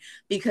meeting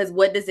because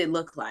what does it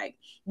look like?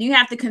 You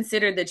have to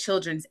consider the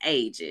children's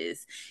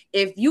ages.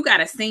 If you got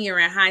a senior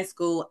in high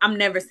school, I'm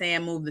never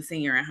saying move the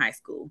senior in high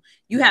school.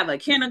 You have a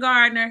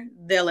kindergartner,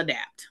 they'll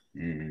adapt.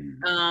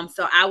 Mm.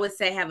 So I would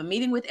say have a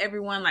meeting with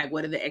everyone. Like,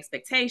 what are the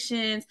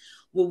expectations?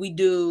 Will we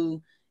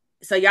do?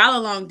 So y'all are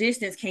long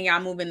distance. Can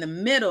y'all move in the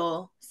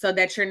middle so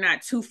that you're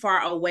not too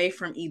far away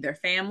from either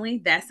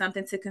family? That's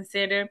something to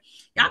consider.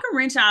 Y'all can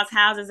rent y'all's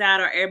houses out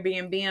or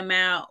Airbnb them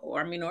out,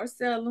 or I mean, or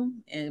sell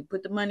them and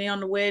put the money on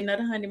the wedding or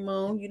the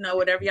honeymoon. You know,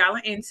 whatever y'all are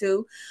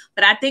into.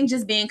 But I think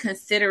just being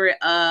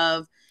considerate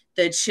of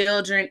the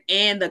children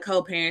and the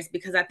co-parents,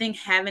 because I think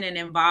having an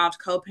involved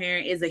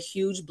co-parent is a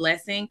huge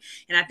blessing.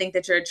 And I think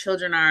that your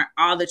children are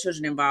all the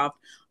children involved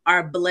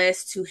are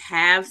blessed to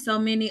have so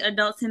many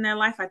adults in their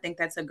life. I think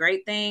that's a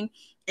great thing.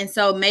 And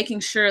so making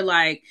sure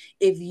like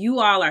if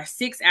you all are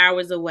 6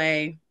 hours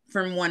away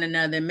from one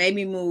another,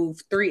 maybe move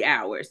 3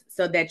 hours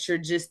so that you're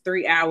just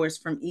 3 hours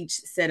from each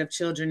set of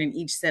children and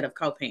each set of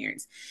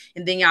co-parents.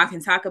 And then y'all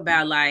can talk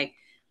about like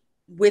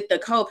with the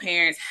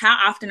co-parents, how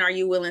often are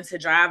you willing to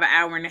drive an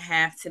hour and a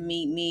half to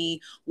meet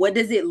me? What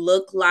does it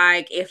look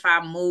like if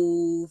I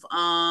move?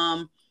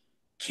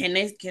 Can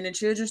the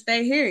children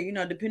stay here? You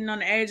know, depending on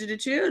the age of the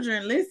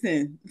children.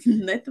 Listen,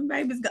 let them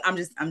babies go.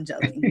 I'm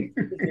joking.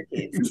 With your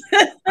kids.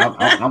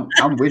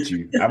 I'm with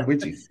you. I'm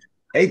with you.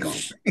 Hey,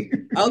 gone.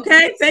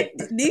 Okay, take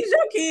these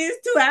your kids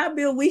too. I'll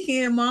be a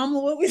weekend mama.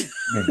 What we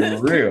For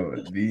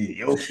real,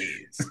 your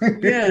kids.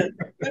 yeah,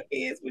 your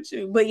kids with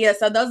you. But yeah,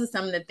 so those are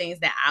some of the things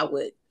that I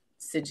would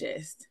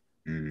suggest.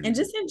 And Mm,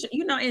 just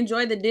enjoy,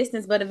 enjoy the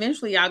distance, but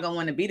eventually y'all gonna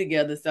want to be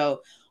together.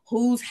 So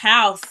whose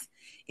house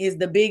is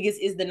the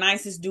biggest, is the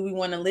nicest, do we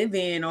want to live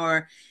in?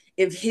 Or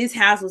if his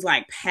house was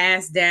like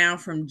passed down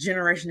from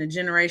generation to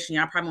generation,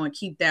 y'all probably want to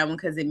keep that one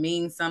because it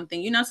means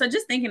something, so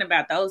just thinking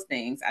about those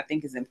things I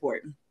think is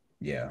important.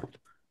 yeah,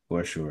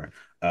 for sure.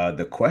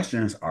 The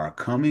questions are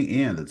coming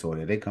in,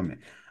 LaToya. They coming.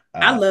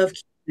 I Uh, love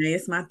Q&A.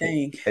 It's my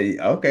thing.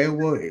 okay,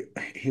 well,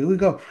 here we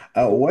go.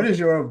 What is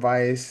your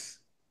advice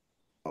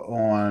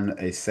on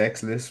a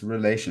sexless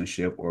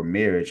relationship or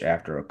marriage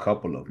after a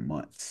couple of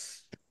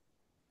months?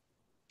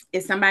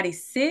 Is somebody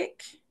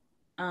sick?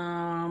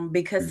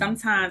 Because Mm,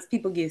 sometimes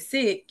people get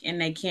sick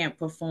and they can't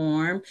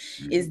perform.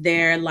 Is mm,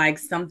 there like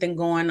something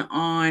going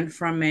on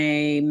from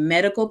a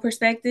medical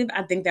perspective?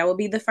 I think that would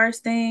be the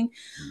first thing.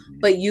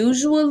 mm, But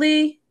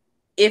usually,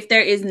 if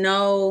there is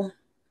no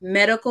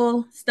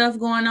medical stuff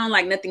going on,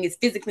 like nothing is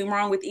physically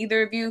wrong with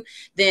either of you,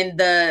 then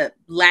the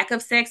lack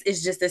of sex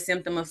is just a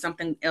symptom of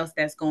something else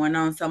that's going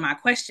on. So my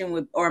question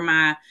would, or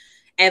my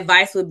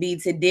advice would be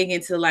to dig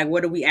into like,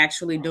 what are we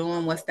actually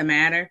doing? What's the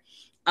matter?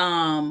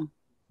 Um,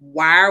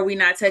 why are we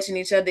not touching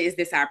each other? Is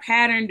this our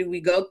pattern? Do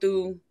we go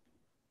through,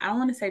 I don't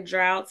want to say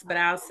droughts, but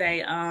I'll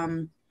say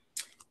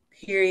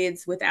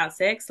periods without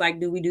sex? Like,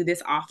 do we do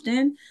this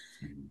often?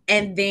 mm.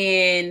 And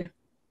then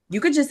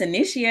you could just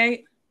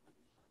initiate,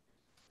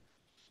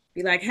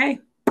 be like, hey,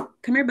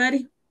 come here,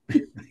 buddy.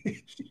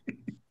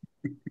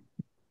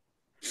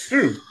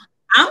 True.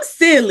 I'm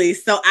silly,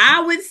 so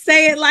I would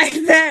say it like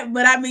that.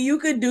 But I mean, you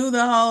could do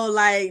the whole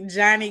like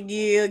Johnny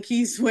Gill,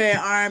 Keith Sweat,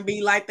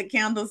 R&B, like the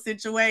candle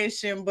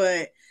situation.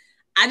 But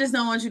I just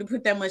don't want you to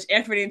put that much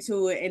effort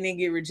into it and then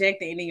get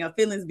rejected and then your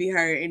feelings be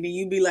hurt. And then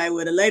you be like,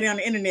 well, the lady on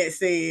the internet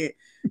said.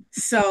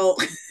 So,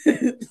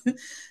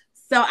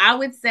 so I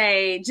would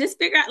say just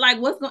figure out like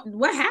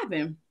what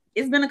happened.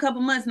 It's been a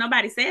couple months.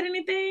 Nobody said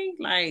anything.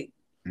 Like,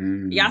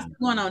 y'all Mm. still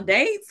going on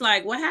dates?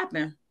 Like, what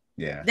happened?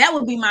 Yeah. That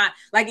would be my,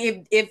 like,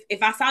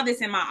 if I saw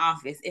this in my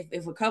office,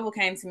 if a couple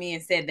came to me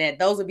and said that,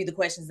 those would be the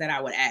questions that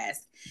I would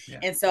ask. Yeah.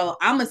 And so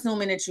I'm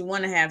assuming that you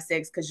want to have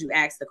sex because you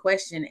asked the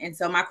question. And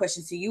so my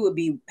question to you would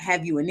be,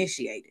 have you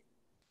initiated?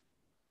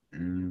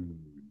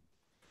 Mm,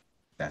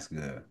 that's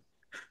good.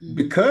 Mm-hmm.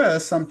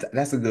 Because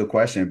that's a good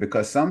question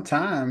because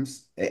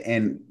sometimes,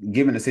 and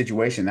given the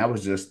situation, that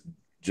was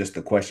just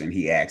the question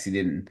he asked. He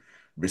didn't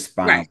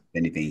respond Right.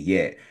 with anything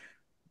yet.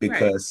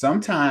 Right. Because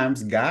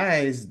sometimes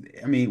guys,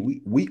 I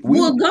mean, we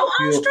Well, want go to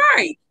on feel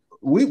straight.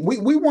 we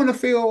want to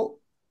feel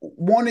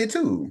wanted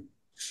too.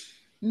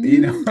 I've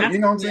You know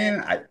what I'm seen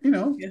that.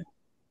 saying? Yeah.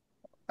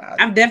 I,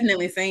 I've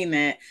definitely seen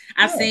that.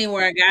 I've yeah. seen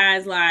where a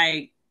guy's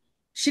like,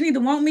 she need to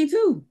want me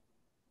too.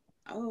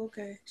 Oh,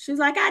 okay. She was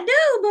like, I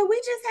do, but we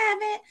just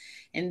haven't.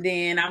 And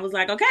then I was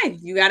like, okay,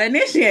 you got to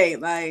initiate.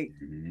 Like,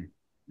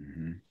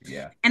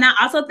 Yeah. and I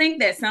also think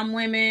that some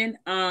women,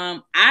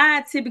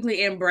 I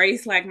typically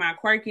embrace like my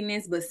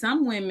quirkiness, but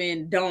some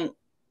women don't,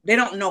 they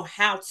don't know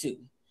how to,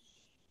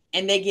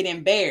 and they get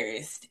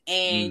embarrassed.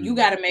 And you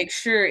got Mm, to make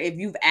sure if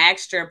you've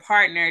asked your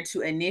partner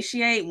to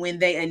initiate, when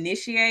they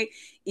initiate,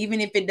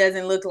 even if it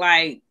doesn't look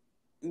like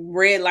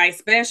red light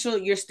special,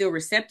 you're still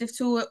receptive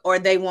to it, or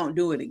they won't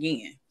do it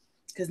again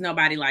because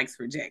nobody likes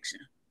rejection.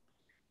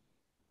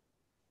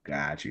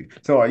 got you.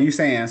 So are you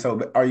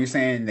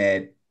saying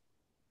that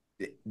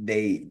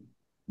they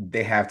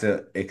they have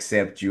to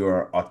accept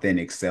your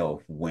authentic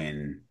self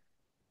when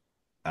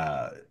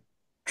uh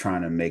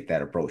trying to make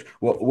that approach?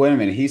 Well, wait a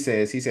minute. He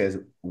says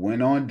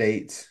went on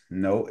dates,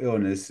 no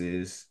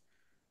illnesses.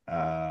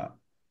 Uh,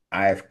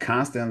 I've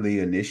constantly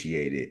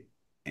initiated,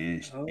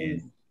 and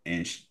Oh.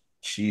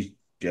 she's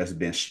just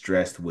been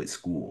stressed with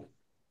school.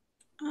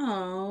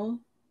 Oh,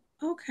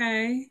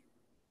 okay.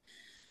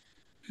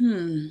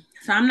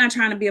 So I'm not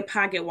trying to be a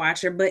pocket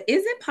watcher, but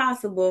is it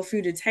possible for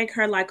you to take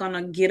her like on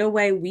a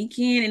getaway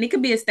weekend? And it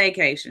could be a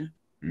staycation.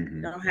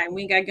 Hmm. Don't have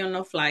we ain't got to get on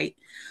no flight.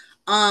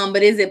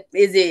 But is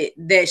it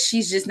that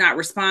she's just not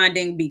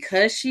responding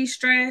because she's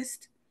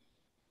stressed?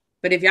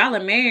 But if y'all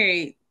are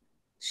married,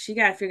 she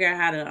gotta figure out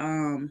how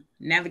to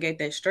navigate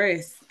that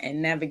stress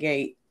and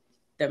navigate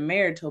the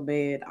marital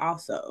bed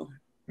also.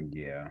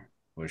 Yeah,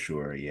 for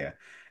sure. Yeah.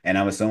 And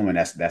I'm assuming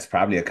that's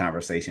probably a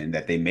conversation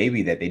that they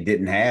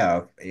didn't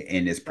have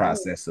in this Right.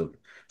 process of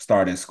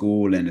starting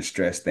school and the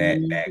stress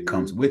that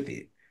comes Mhm. with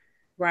it,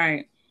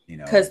 Right. you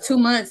know. Because 2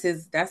 months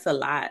that's a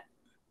lot.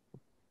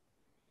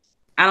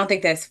 I don't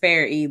think that's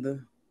fair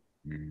either.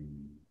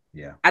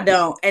 Yeah. I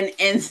don't.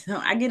 And so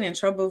I get in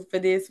trouble for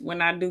this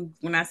when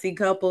I see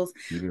couples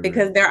Keep it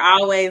because real. they're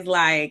always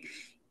like,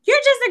 you're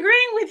just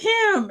agreeing with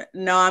him.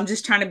 No, I'm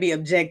just trying to be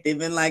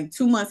objective. And like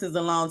 2 months is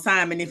a long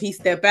time. And if he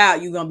step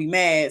out, you're gonna be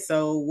mad.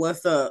 So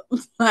what's up?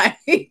 Like,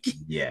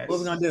 what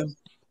we Yes. gonna do?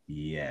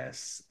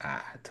 Yes,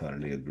 I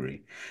totally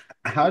agree.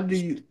 How do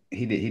you?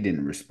 He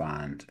didn't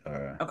respond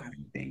or Okay.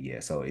 anything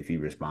yet. So if he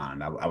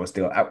respond, I was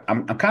still.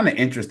 I'm kind of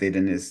interested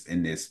in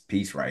this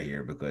piece right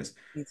here because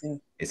Me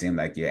too. it seemed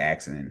like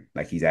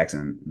he's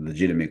asking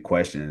legitimate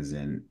questions,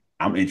 and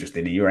I'm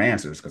interested in your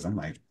answers because I'm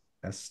like,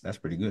 that's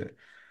pretty good.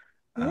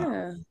 Uh,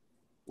 Yeah.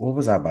 what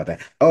was I about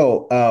that?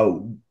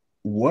 Oh,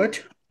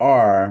 what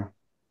are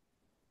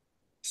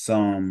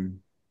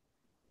some?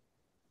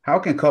 How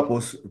can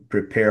couples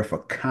prepare for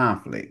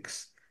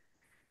conflicts?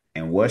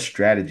 And what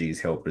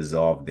strategies help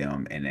resolve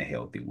them in a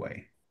healthy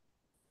way?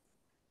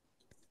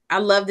 I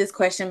love this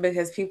question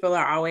because people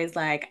are always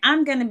like,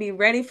 I'm going to be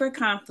ready for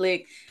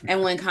conflict.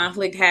 And when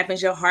conflict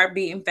happens, your heart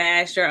beating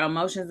fast, your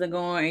emotions are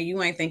going, and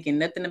you ain't thinking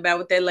nothing about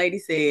what that lady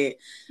said.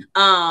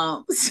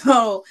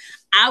 So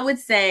I would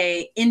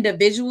say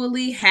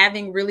individually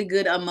having really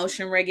good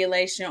emotion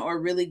regulation or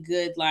really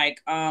good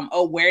like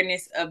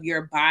awareness of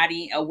your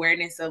body,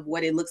 awareness of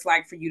what it looks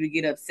like for you to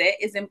get upset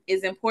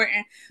is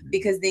important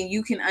because then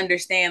you can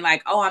understand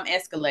like, oh, I'm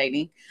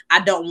escalating. I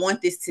don't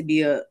want this to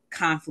be a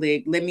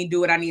conflict. Let me do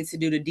what I need to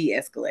do to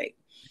de-escalate.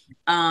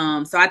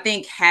 So I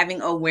think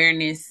having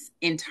awareness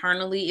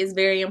internally is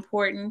very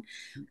important.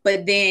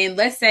 But then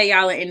let's say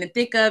y'all are in the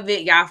thick of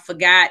it, y'all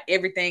forgot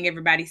everything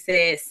everybody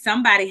said.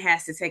 Somebody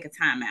has to take a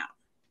timeout.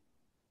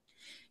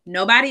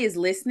 Nobody is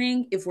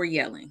listening if we're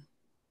yelling.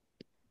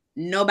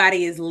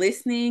 Nobody is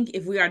listening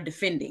if we are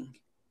defending.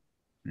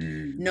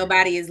 Mm,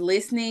 Nobody is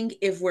listening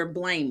if we're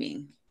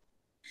blaming.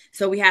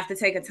 So we have to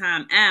take a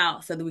time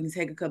out so that we can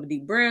take a couple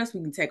deep breaths,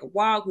 we can take a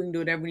walk, we can do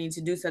whatever we need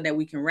to do so that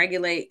we can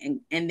regulate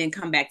and then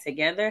come back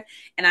together.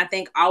 And I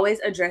think always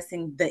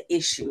addressing the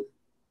issue.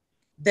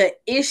 The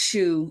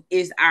issue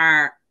is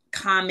our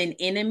common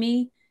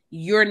enemy.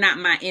 You're not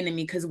my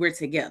enemy because we're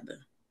together.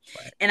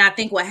 right. And I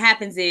think what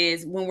happens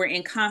is when we're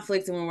in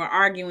conflict and when we're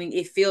arguing,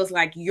 it feels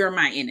like you're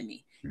my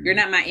enemy. You're Mm,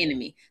 not my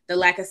enemy. The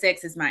lack of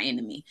sex is my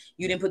enemy.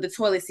 You didn't put the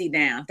toilet seat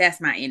down. That's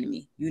my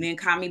enemy. You didn't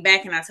call me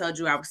back and I told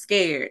you I was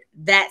scared.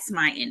 That's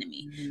my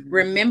enemy.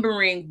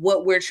 Remembering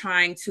what we're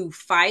trying to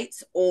fight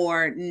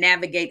or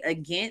navigate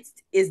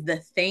against is the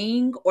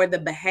thing or the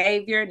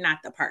behavior, not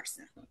the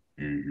person.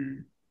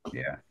 mhm.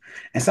 Yeah.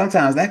 And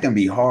sometimes that can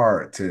be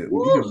hard to,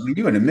 Woo. when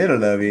you're in the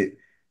middle of it,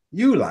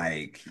 you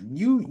like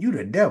you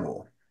the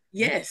devil.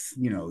 Yes.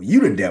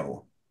 You the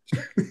devil.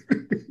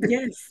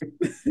 Yes.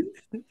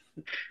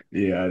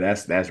 Yeah,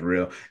 that's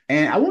real.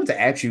 And I want to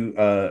ask you,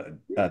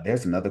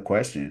 there's another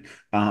question.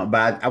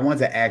 But I want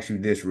to ask you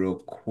this real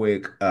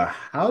quick.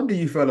 How do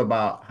you feel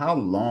about how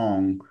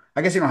long,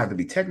 I guess you don't have to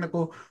be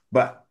technical,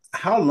 but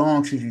how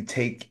long should you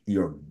take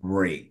your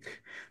break?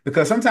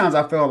 Because sometimes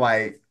I feel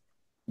like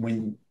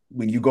when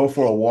you go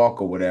for a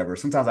walk or whatever,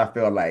 sometimes I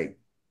feel like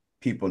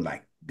people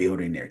like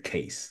building their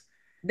case.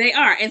 They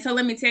are. And so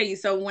let me tell you.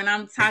 So when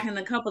I'm talking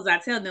to couples, I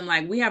tell them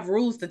like we have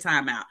rules to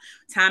timeout.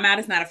 Timeout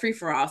is not a free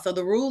for all. So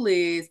the rule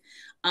is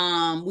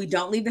we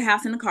don't leave the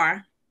house in the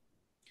car.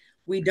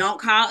 We don't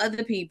call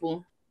other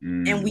people,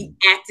 and we Mm,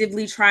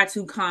 actively try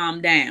to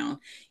calm down.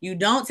 You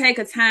don't take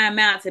a time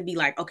out to be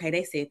like, okay,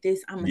 they said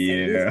this, I'm gonna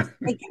say this. yeah.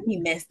 They got me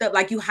messed up.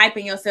 Like you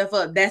hyping yourself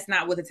up. That's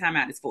not what the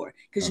timeout is for.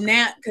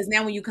 Okay. Because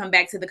now when you come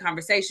back to the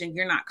conversation,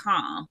 you're not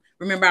calm.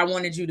 Remember, I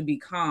wanted you to be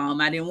calm.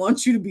 I didn't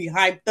want you to be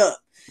hyped up.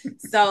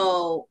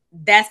 So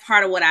that's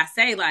part of what I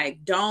say.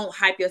 Like, don't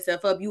hype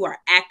yourself up. You are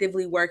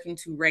actively working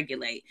to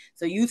regulate.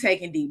 So you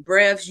taking deep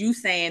breaths, you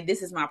saying,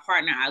 this is my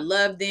partner. I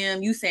love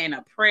them. You saying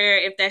a prayer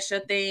if that's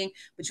your thing,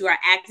 but you are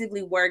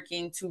actively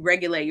working to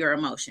regulate your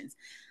emotions.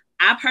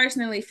 I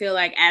personally feel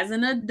like as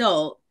an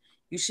adult,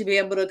 you should be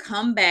able to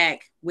come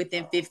back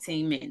within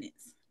 15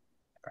 minutes.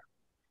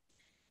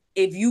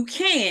 If you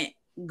can't,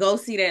 go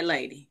see that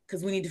lady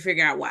because we need to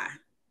figure out why.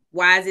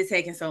 Why is it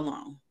taking so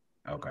long?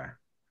 Okay.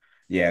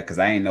 Yeah, because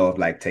I ain't know if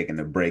like taking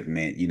a break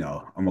meant,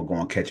 I'm gonna go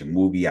and catch a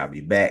movie, I'll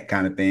be back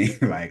kind of thing.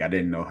 Like I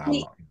didn't know how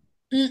long.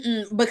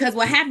 Because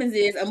what happens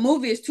is a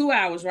movie is 2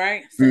 hours,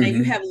 right? So now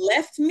you Hmm. have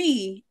left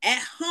me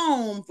at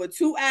home for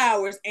 2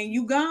 hours and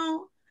you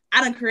gone.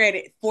 I done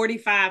created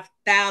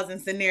 45,000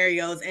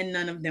 scenarios and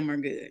none of them are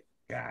good.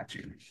 Got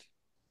you.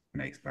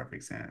 Makes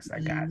perfect sense. I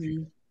got you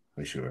Mm-hmm.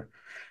 for sure.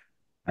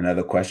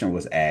 Another question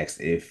was asked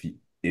if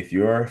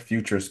your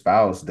future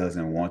spouse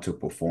doesn't want to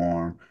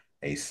perform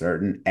a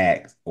certain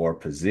act or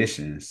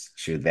positions,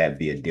 should that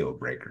be a deal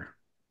breaker?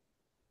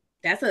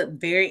 That's a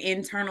very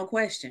internal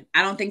question.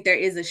 I don't think there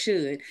is a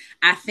should.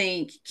 I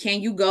think,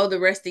 can you go the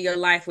rest of your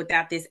life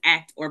without this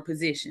act or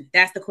position?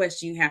 That's the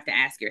question you have to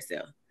ask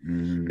yourself.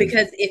 Mm,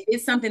 Because if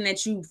it's something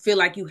that you feel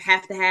like you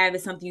have to have,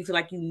 it's something you feel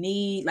like you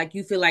need, like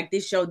you feel like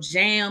this your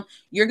jam,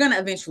 you're gonna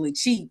eventually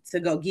cheat to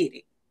go get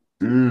it.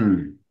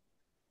 mm.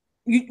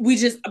 We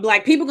just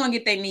like people gonna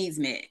get their needs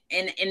met,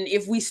 and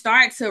if we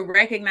start to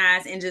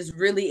recognize and just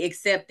really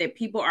accept that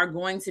people are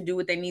going to do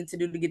what they need to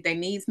do to get their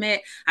needs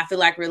met, I feel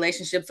like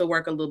relationships will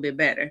work a little bit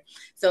better.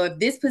 So if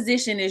this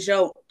position is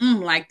your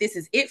like this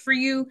is it for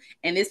you,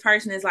 and this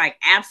person is like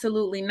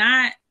absolutely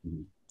not,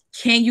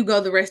 can you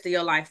go the rest of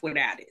your life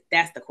without it?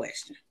 That's the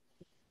question.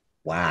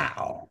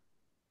 Wow,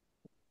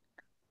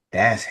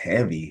 that's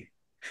heavy.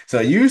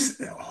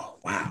 Oh,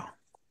 wow.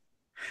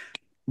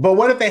 But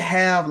what if they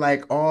have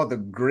like all the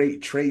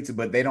great traits,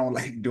 but they don't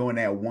like doing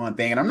that one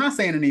thing? And I'm not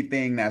saying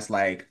anything that's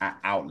like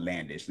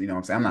outlandish. You know what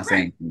I'm saying? I'm not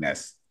saying Right. anything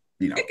that's,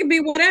 It could be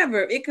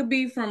whatever. It could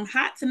be from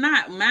hot to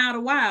not, mild to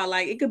wild.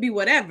 Like it could be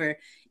whatever.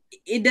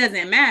 It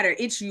doesn't matter.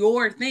 It's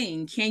your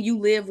thing. Can you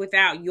live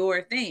without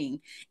your thing?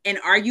 And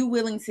are you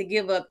willing to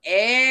give up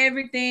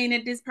everything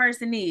that this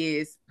person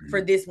is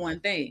for this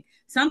one thing?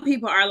 Some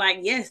people are like,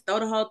 yes, throw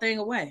the whole thing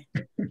away.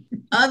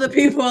 Other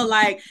people are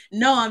like,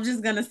 no, I'm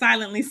just gonna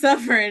silently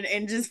suffer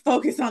and just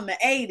focus on the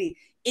 80.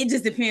 It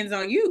just depends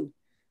on you.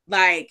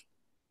 Like,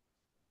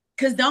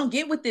 because don't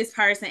get with this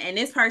person, and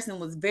this person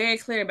was very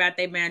clear about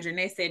their boundary, and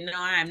they said, no,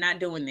 I am not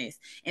doing this.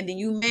 And then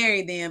you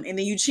marry them, and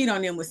then you cheat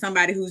on them with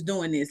somebody who's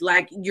doing this.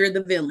 Like you're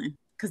the villain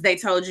because they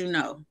told you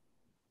no.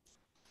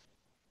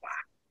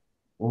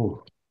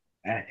 oh,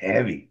 that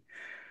heavy.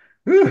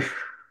 Whew.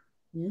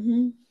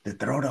 Mm-hmm. To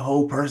throw the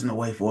whole person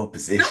away for a Some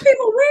position.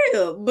 people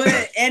will,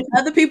 but and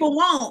other people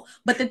won't.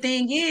 But the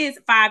thing is,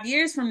 5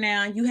 years from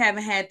now, you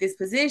haven't had this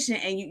position,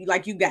 and you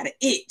like you got an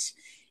itch.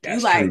 You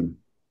That's like, true.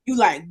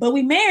 but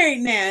we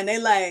married now, and they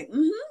like,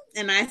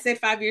 and I said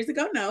 5 years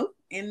ago no,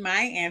 and my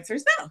answer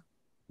is no.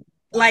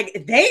 Wow.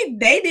 Like they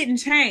didn't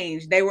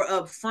change. They were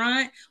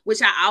upfront,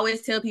 which I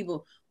always tell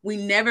people, we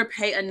never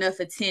pay enough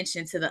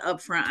attention to the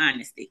upfront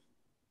honesty.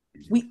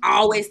 We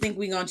always think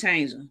we're gonna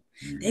change them.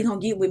 They Mhm. gonna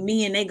get with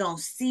me and they gonna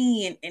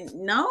see and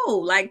no,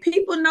 like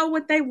people know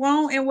what they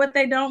want and what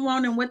they don't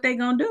want and what they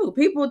gonna do.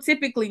 People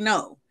typically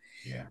know.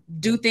 Yeah.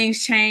 Do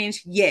things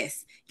change?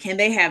 Yes. Can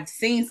they have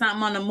seen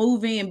something on a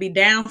movie and be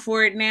down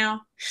for it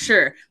now?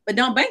 Sure. But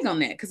don't bank on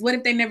that. Because what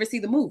if they never see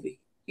the movie?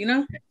 You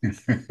know?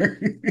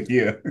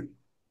 Yeah.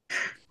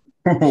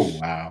 Oh,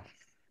 wow.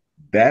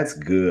 That's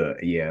good.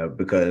 Yeah,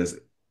 because,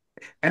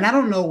 and I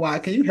don't know why.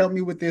 Can you help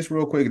me with this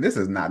real quick? This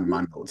is not in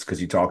my notes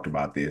because you talked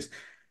about this.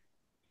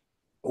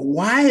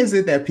 Why is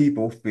it that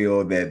people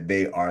feel that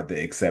they are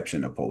the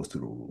exception opposed to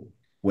the rule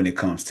when it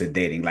comes to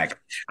dating? Like,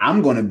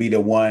 I'm going to be the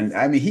one.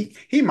 I mean,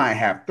 he might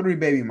have three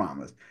baby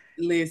mamas.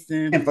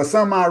 Listen, And for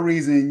some odd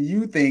reason,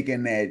 you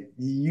thinking that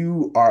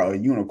you are a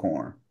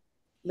unicorn.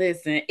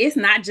 listen, it's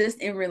not just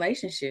in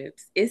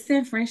relationships, it's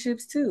in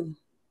friendships too.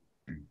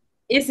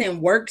 it's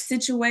in work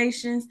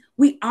situations,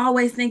 we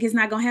always think it's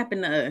not gonna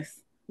happen to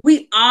us.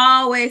 We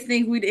always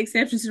think we the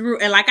exception to the rule.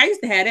 And like I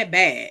used to have that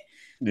bad.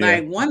 Yeah.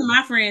 Like one of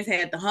my friends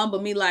had to humble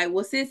me, like,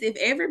 well, sis, if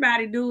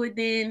everybody do it,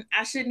 then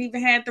I shouldn't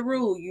even have the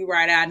rule. You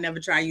right, I'd never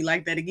try you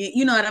like that again.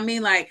 You know what I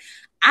mean? Like,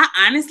 I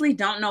honestly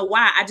don't know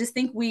why. I just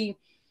think we,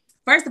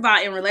 first of all,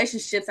 in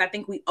relationships, I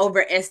think we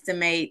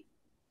overestimate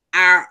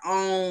our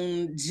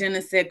own je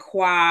ne sais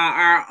quoi,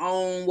 our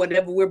own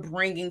whatever we're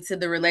bringing to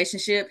the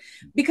relationship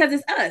because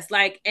it's us.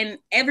 Like, and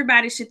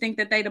everybody should think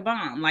that they the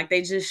bomb. Like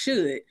they just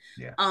should.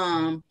 Yeah.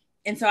 Um,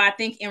 and so I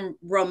think in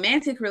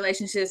romantic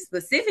relationships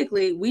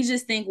specifically, we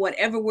just think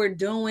whatever we're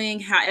doing,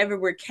 however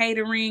we're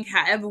catering,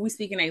 however we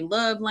speak in a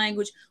love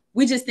language,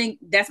 we just think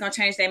that's gonna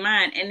change their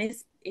mind. And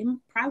it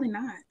probably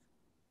not.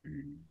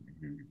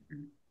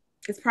 Mm-hmm.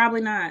 It's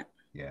probably not.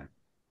 Yeah.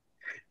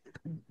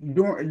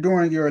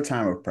 During your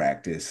time of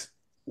practice,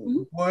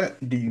 Mhm.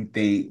 what do you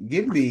think?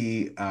 Give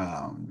me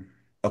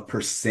a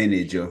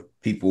percentage of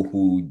people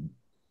who,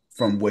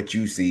 from what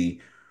you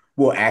see,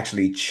 will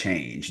actually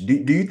change. Do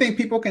you think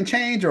people can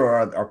change, or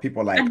are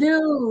people I like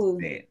do.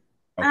 that?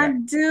 I Okay.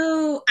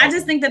 do. I Okay.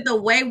 just think that the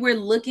way we're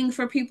looking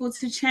for people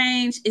to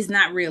change is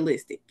not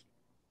realistic.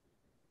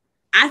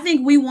 I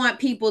think we want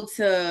people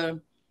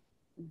to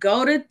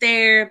go to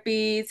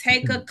therapy,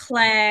 take a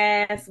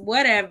class,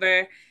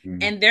 whatever,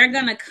 Mhm. and they're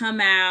going to come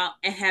out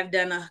and have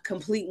done a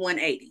complete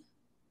 180.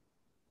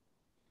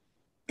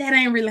 That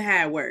ain't really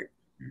how it works.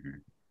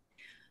 Mhm.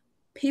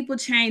 People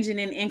changing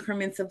in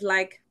increments of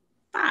like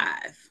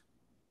 5.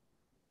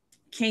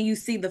 Can you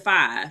see the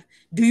 5?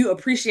 Do you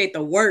appreciate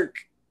the work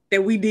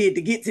that we did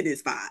to get to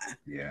this 5?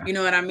 Yeah. You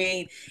know what I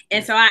mean?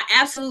 And Yeah. so I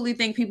absolutely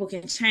think people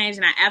can change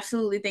and I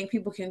absolutely think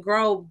people can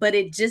grow, but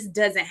it just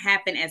doesn't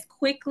happen as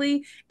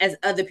quickly as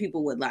other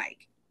people would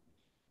like.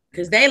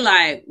 Because they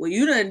like, well,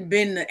 you done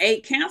been to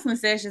 8 counseling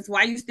sessions.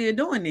 Why you still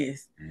doing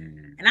this?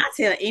 And I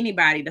tell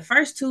anybody, the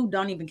first 2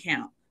 don't even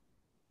count.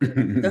 The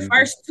Mhm.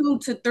 first 2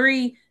 to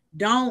 3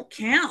 don't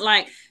count.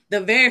 Like the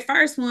very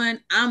first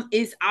one,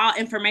 it's all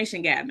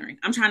information gathering.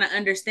 I'm trying to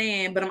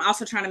understand, but I'm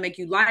also trying to make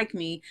you like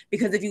me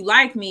because if you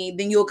like me,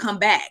 then you'll come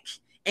back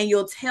and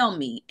you'll tell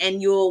me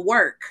and you'll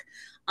work.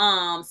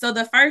 So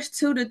the first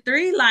 2 to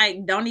 3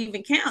 like don't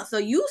even count. So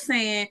you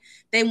saying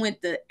they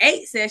went to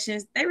 8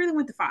 sessions, they really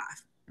went to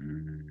 5,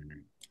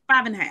 Mhm.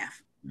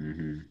 5.5.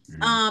 Mhm.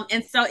 Mhm.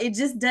 And so it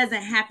just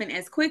doesn't happen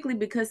as quickly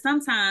because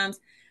sometimes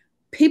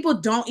people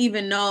don't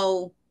even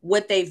know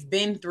what they've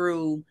been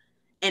through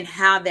and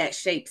how that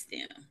shapes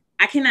them.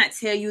 I cannot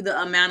tell you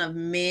the amount of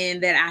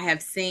men that I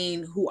have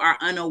seen who are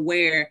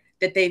unaware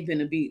that they've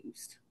been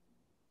abused.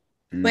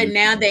 But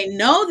now Mhm. they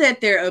know that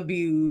they're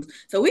abused.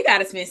 So we got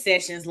to spend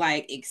sessions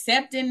like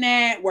accepting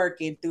that,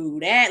 working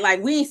through that.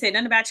 Like we ain't said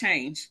nothing about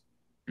change.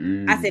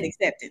 I said Mhm.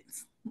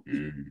 acceptance.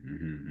 Mhm.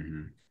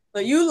 Mhm. So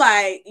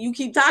you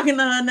keep talking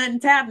to her,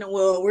 nothing's happening.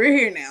 Well, we're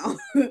here now.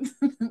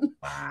 So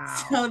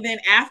Wow. then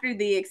after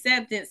the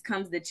acceptance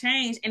comes the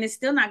change, and it's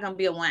still not gonna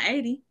be a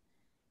 180.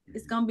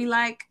 It's gonna be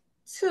like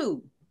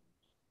 2,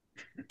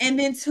 and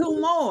then 2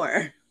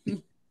 more.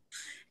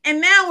 And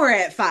now we're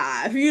at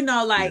 5.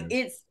 Like Yeah.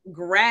 it's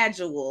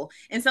gradual.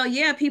 And so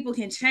yeah, people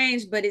can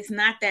change, but it's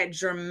not that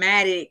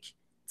dramatic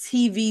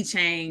TV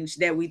change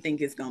that we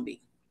think it's gonna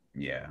be.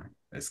 Yeah.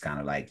 It's kind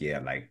of like, yeah,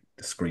 like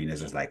the screen is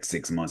just like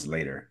 6 months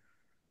later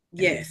and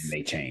then Yes.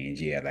 they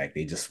change. Yeah. Like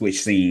they just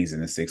switch scenes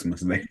and then 6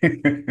 months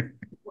later.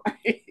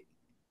 Right.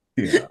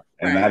 Yeah.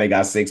 And now Right. they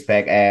got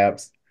six-pack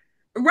abs.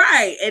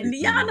 Right. And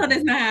y'all know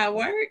that's not how it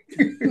works.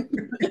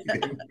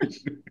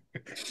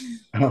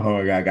 Oh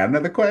my God. I got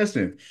another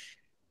question.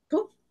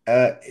 Cool.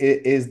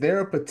 Is there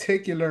a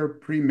particular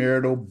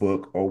premarital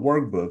book or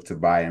workbook to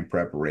buy in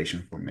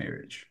preparation for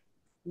marriage?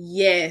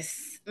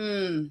 Yes.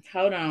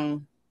 Hold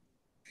on.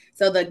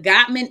 So the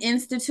Gottman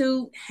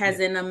Institute Yeah. has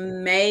an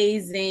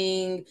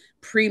amazing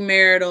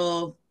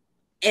premarital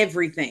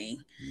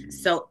everything. Mhm.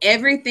 So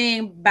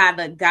everything by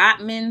the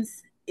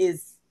Gottmans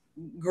is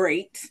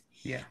great,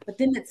 Yeah. but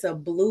then it's a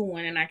blue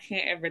one and I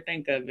can't ever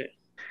think of it.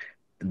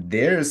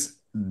 There's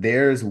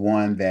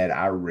one that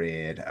I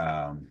read.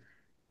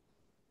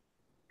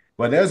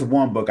 Well, there's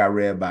one book I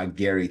read by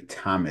Gary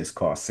Thomas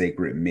called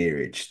Sacred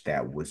Marriage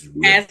that was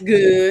really That's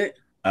good.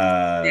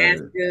 uh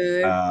That's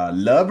good.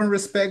 Love and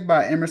Respect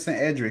by Emerson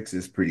Eddricks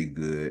is pretty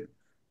good.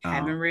 Um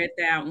Haven't read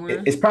that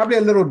it's one. probably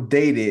a little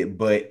dated,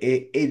 but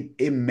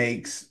it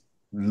makes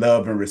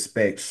love and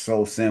respect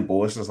so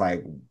simple. It's just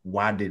like,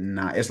 why didn't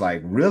I? It's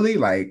like, really?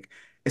 Like,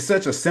 it's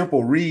such a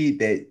simple read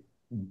that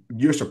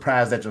you're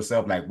surprised at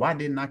yourself. Like, why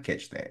didn't I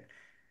catch that?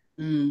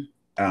 Mm.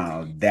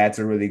 That's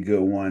a really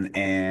good one.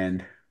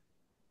 And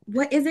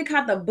What is it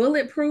called? The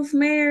Bulletproof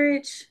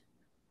Marriage?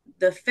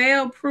 The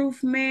Fail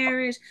Proof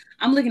Marriage?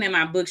 I'm looking at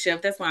my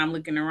bookshelf. That's why I'm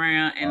looking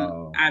around. And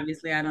uh,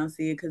 obviously I don't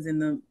see it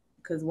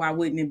because why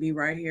wouldn't it be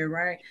right here,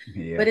 right?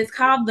 yeah. But it's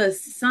called the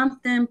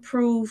something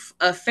proof,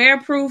 a fair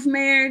proof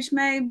marriage,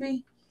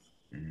 maybe.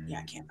 Yeah,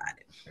 I can't Mhm. find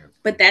it.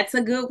 But that's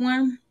a good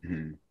one.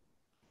 Mhm.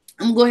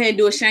 I'm gonna go ahead and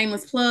do a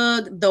shameless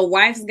plug. The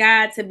Wife's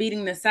Guide to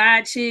Beating the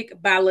Side Chick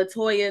by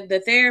LaToya, the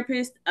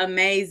therapist.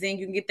 Amazing.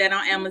 You can get that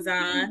on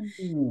Amazon.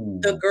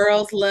 The Ooh.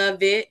 girls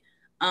love it.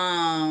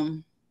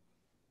 Um,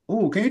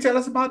 Ooh, can you tell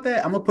us about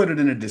that? I'm gonna put it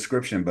in the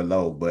description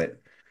below, but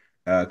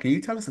can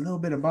you tell us a little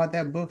bit about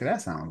that book?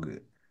 That sounds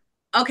good.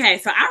 okay,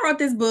 so I wrote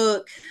this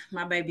book.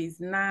 My baby's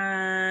 8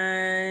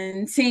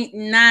 or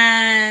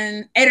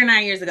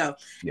 9 years ago.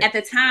 Yeah. At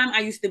the time, I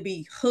used to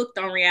be hooked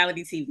on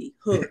reality TV.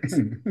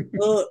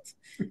 Hooked,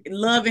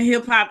 love and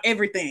hip hop,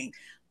 everything.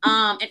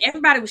 And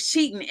everybody was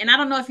cheating. And I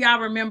don't know if y'all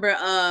remember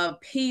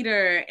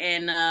Peter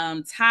and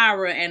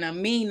Tyra and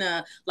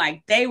Amina,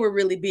 like they were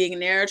really big in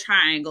their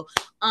triangle.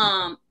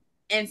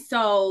 And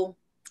so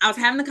I was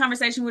having a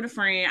conversation with a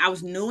friend. I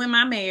was new in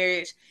my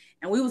marriage,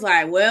 and we was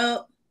like,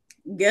 well,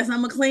 guess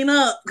I'm gonna clean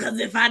up because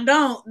if I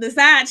don't, the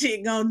side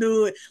chick gonna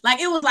do it.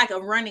 Like it was like a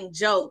running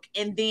joke,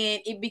 and then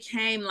it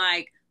became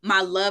like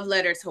my love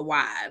letter to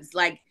wives.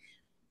 Like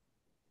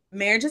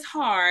marriage is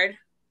hard,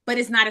 but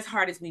it's not as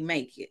hard as we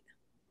make it,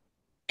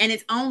 and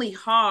it's only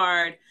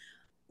hard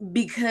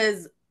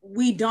because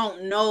we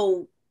don't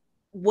know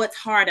what's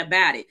hard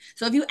about it.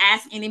 So if you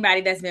ask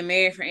anybody that's been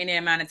married for any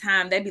amount of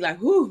time, they'd be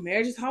like, "Whoo,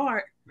 marriage is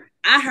hard."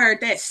 I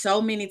heard that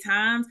so many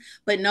times,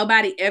 but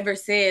nobody ever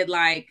said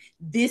like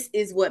this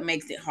is what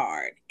makes it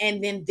hard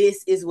and then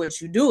this is what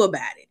you do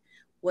about it.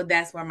 Well,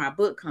 that's where my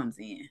book comes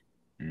in.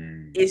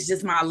 Mm, It's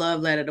just my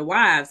love letter to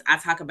wives. I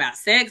talk about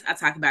sex, I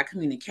talk about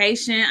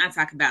communication, I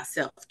talk about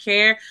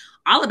self-care,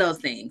 all of those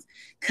things.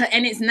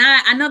 And it's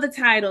not, I know the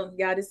title,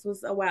 y'all, this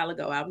was a while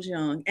ago. I was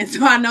young. And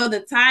so I know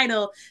the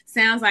title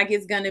sounds like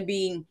it's going to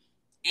be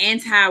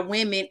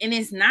anti-women, and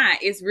it's not.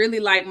 It's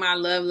really like my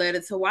love letter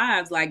to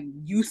wives. Like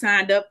you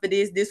signed up for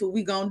this what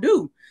we gonna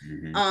do.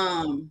 hmm.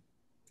 Um,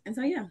 and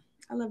so yeah,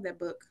 I love that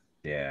book.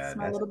 Yeah, It's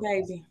my little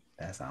baby.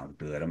 that sounds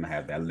good. I'm gonna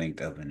have that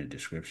linked up in the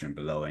description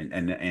below,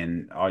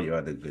 and all your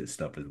other good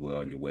stuff as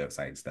well, your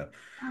website and stuff.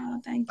 Oh,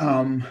 thank you.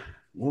 Um,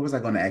 what was I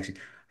gonna ask you?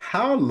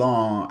 How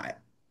long,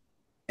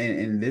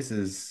 and this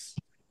is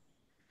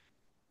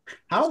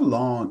how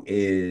long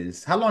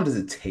does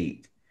it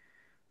take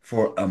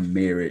for a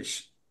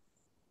marriage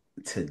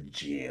to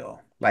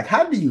jail? Like,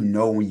 how do you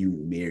know when you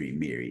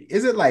marry?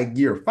 Is it like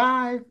year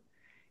five?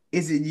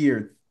 Is it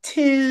year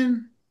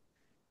 10?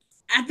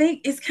 I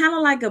think it's kind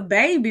of like a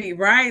baby,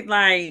 right?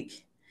 Like,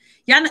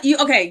 y'all know, you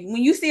okay?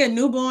 When you see a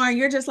newborn,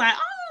 you're just like,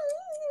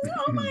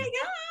 oh my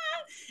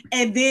god,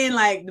 and then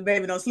like the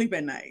baby don't sleep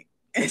at night,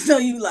 and so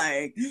you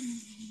like,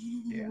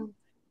 Yeah.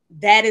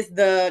 that is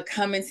the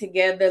coming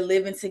together,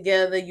 living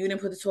together. You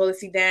didn't put the toilet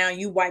seat down.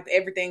 You wipe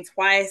everything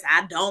twice.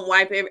 I don't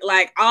wipe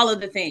like all of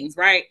the things,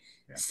 right?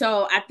 Yeah.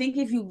 So I think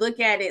if you look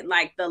at it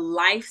like the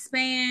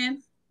lifespan,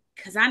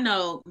 because I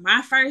know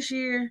my first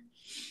year,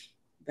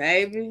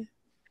 baby,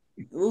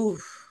 ooh,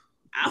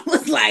 I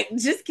was like,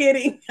 just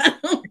kidding.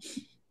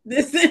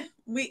 This is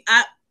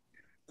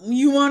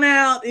you want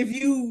out if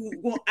you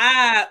want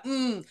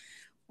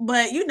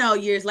but you know,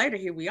 years later,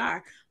 here we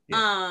are.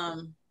 Yeah.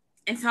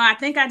 And so I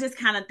think I just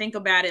kind of think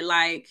about it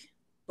like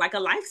a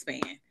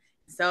lifespan.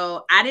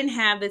 So I didn't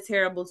have the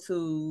terrible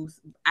twos.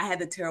 I had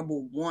the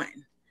terrible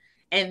one.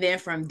 And then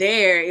from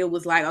there, it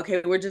was like,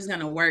 okay, we're just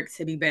gonna work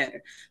to be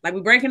better. Like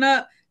we breaking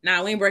up.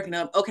 Nah, we ain't breaking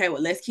up. Okay,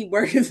 well, let's keep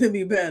working to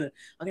be better.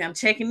 Okay, I'm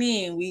checking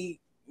in.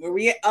 Were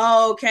we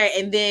okay?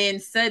 And then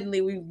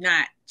suddenly we're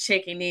not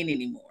checking in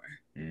anymore.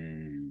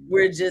 Mm.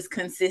 We're just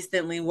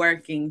consistently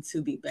working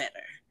to be better.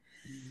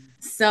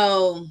 Mm.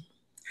 So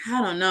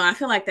I don't know. I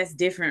feel like that's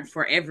different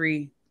for every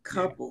Yeah.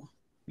 couple.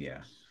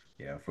 Yeah.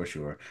 Yeah, for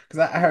sure. Because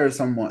I heard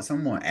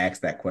someone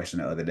asked that question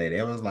the other day.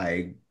 They was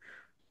like,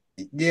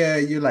 yeah,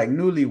 you're like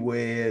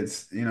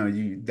newlyweds,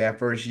 you that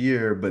first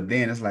year, but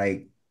then it's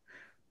like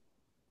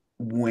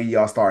when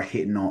y'all start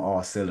hitting on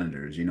all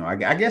cylinders, I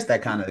guess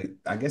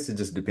I guess it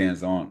just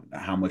depends on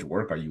how much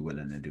work are you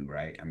willing to do,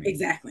 right? I mean,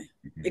 Exactly.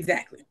 mhm.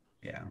 Exactly.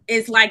 Yeah.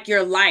 It's like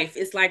your life.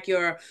 It's like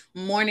your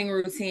morning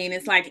routine.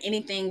 It's like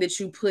anything that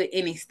you put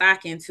any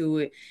stock into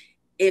it.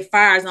 It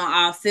fires on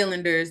all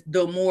cylinders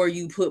the more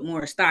you put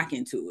more stock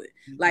into it.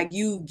 Like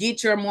you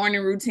get your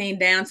morning routine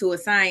down to a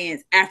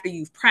science after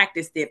you've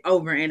practiced it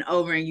over and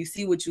over and you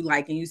see what you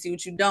like and you see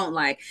what you don't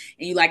like.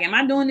 And you like, am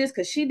I doing this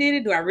because she did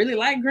it? Do I really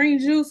like green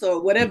juice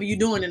or whatever you're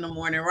doing in the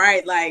morning,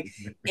 right? Like,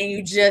 and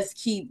you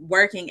just keep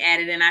working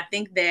at it. And I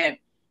think that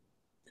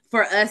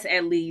for us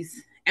at least,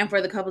 and for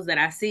the couples that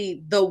I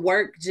see, the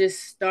work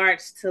just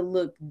starts to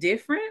look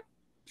different.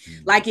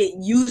 Mhm. Like it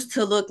used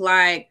to look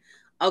like,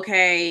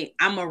 okay,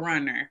 I'm a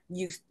runner.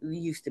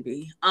 Used to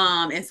be.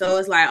 And so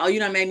it's like, oh, you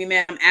done made me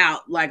mad. I'm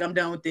out. Like I'm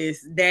done with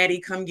this. Daddy,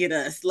 come get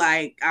us.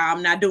 Like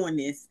I'm not doing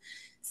this.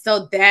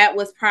 So that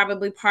was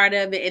probably part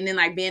of it. And then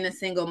like being a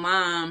single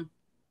mom,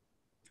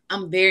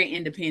 I'm very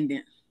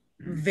independent.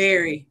 Mhm.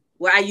 Very.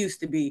 Well, I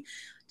used to be.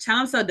 Child,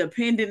 I'm so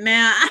dependent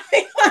now. I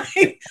mean,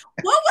 like,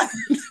 what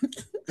was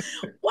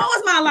what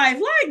was my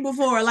life like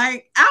before?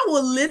 Like, I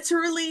would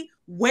literally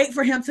wait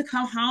for him to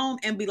come home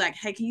and be like,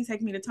 "Hey, can you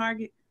take me to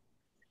Target?"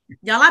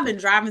 Y'all, I've been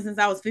driving since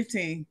I was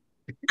 15.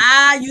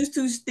 I used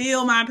to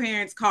steal my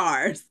parents'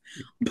 cars,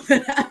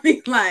 but I'd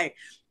be like,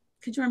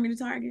 could you run me to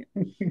Target?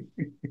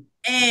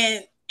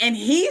 And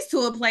he's to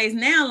a place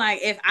now, like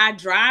if I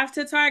drive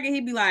to Target,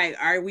 he'd be like,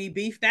 are we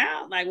beefed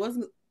out? Like, what's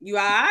you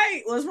all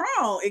right? What's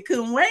wrong? It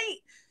couldn't wait.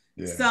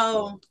 Yeah.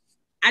 So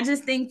I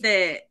just think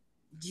that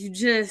you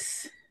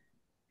just,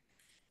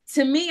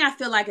 to me, I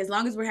feel like as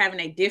long as we're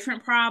having a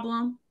different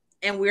problem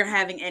and we're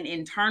having an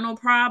internal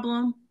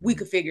problem, we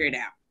could figure it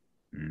out.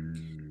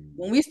 Mm.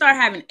 When we start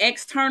having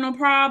external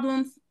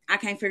problems, I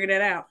can't figure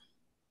that out.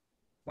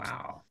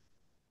 Wow.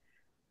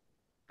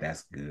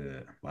 That's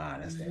good. Wow,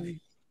 that's Mm-hmm.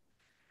 heavy.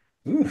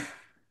 Oof.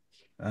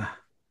 Ah,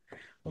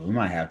 well, we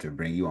might have to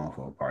bring you on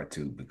for a part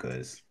two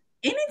because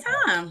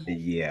Anytime.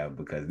 yeah,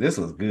 because this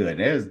was good.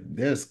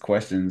 There's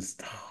questions.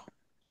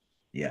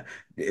 Yeah.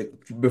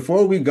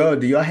 Before we go,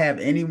 do y'all have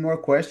any more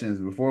questions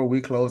before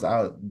we close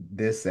out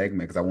this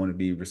segment? Because I want to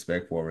be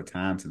respectful of our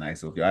time tonight.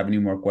 So if y'all have any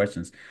more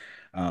questions,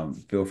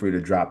 feel free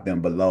to drop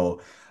them below.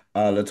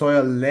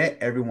 LaToya, let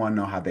everyone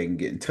know how they can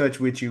get in touch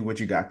with you, what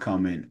you got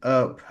coming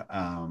up.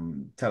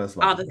 Tell us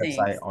about All the the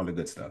website, things. all the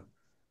good stuff.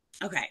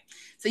 Okay.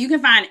 So you can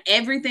find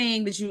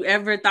everything that you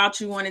ever thought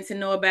you wanted to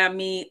know about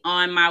me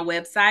on my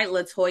website,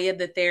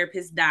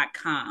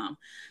 LaToyaTheTherapist.com.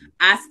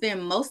 I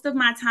spend most of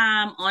my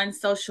time on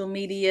social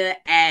media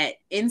at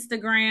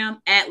Instagram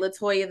at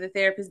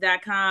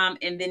LaToyaTheTherapist.com.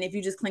 And then if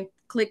you just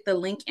click the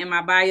link in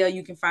my bio,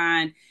 you can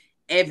find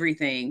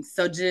everything.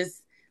 So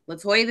just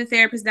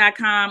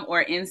LaToyaTheTherapist.com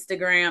or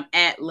Instagram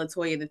at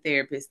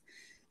LaToyaTheTherapist.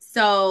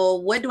 So,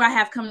 what do I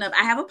have coming up?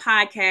 I have a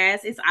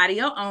podcast. It's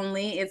audio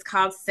only. It's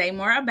called Say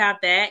More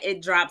About That.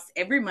 It drops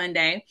every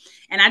Monday.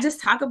 And I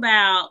just talk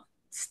about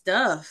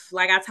stuff.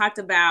 Like I talked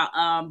about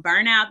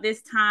burnout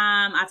this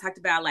time. I talked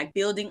about like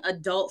building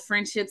adult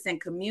friendships and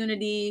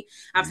community.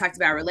 I've talked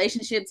about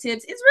relationship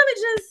tips. It's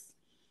really just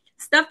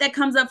stuff that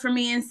comes up for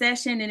me in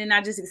session and then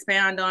I just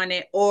expound on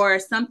it, or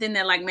something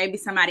that like maybe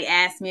somebody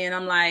asked me and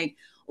I'm like,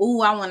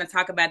 oh, I want to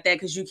talk about that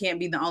because you can't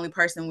be the only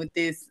person with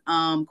this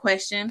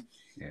question.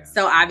 Yeah.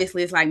 So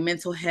obviously it's like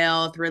mental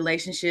health,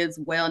 relationships,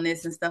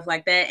 wellness, and stuff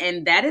like that.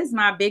 And that is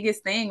my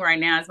biggest thing right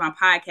now is my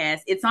podcast.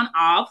 It's on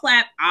all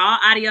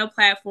audio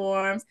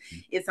platforms.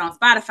 It's on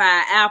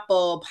Spotify,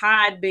 Apple,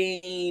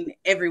 Podbean,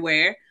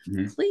 everywhere.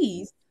 Mhm.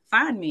 Please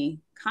find me,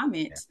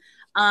 comment.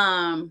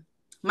 Yeah.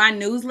 My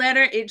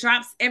newsletter, it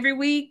drops every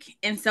week.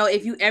 And so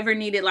if you ever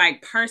needed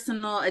like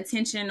personal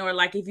attention, or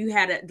like if you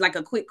had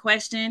a quick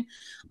question,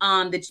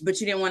 but you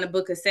didn't want to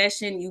book a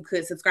session, you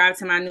could subscribe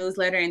to my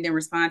newsletter and then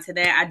respond to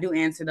that. I do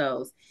answer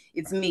those.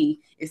 It's me.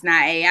 It's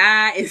not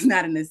AI. It's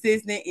not an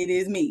assistant. It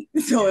is me.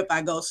 So Yeah. if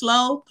I go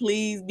slow,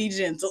 please be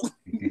gentle.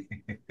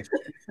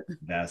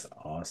 That's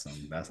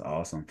awesome. That's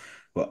awesome.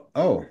 Well,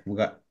 oh,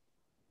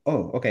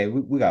 okay,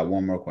 we got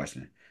one more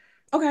question.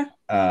 Okay.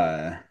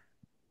 Uh,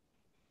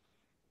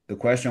 the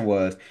question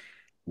was,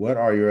 what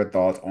are your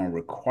thoughts on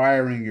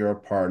requiring your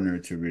partner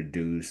to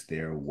reduce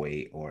their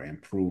weight or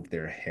improve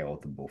their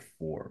health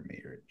before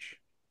marriage?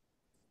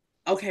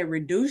 Okay.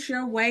 Reduce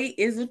your weight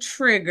is a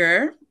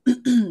trigger.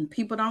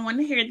 People don't want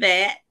to hear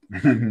that.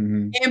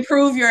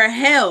 Improve your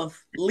health.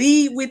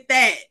 Lead with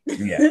that.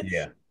 Yeah, yeah,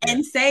 yeah.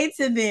 And say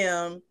to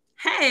them,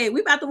 hey,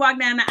 we about to walk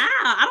down the aisle.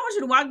 I don't want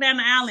you to walk down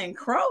the aisle and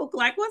croak.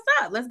 Like, what's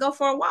up? Let's go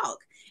for a walk.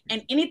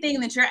 And anything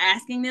that you're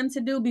asking them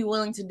to do, be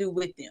willing to do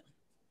with them.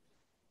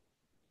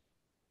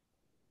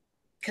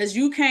 Because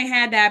you can't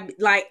have that.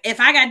 Like, if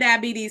I got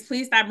diabetes,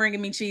 please stop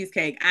bringing me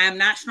cheesecake. I am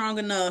not strong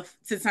enough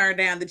to turn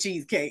down the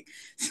cheesecake.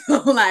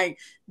 So, like,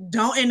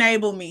 don't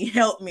enable me.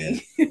 Help Yeah.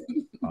 me.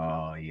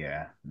 Oh,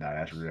 yeah. No,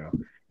 that's real.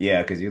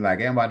 Yeah, because you're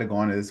like, I'm about to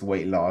go into this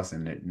weight loss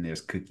and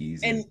there's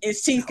cookies And and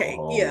it's cheesecake.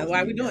 Yeah. oh,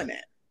 Why are we yeah. doing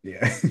that?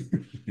 Yeah.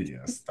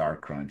 Yeah, Star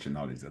Crunch and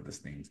all these other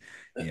things.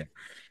 Yeah.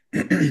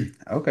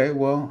 Okay,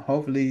 well,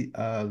 hopefully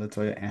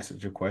LaToya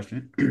answered your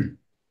question.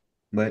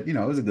 But it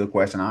was a good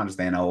question. I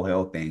understand the whole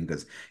health thing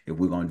because if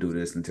we're gonna do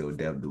this until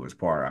death do us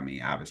part, I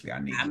mean, obviously I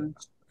need you, I'm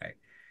right?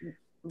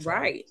 So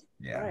right.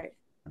 yeah, Right.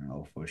 I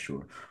know for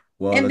sure.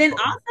 Well, And then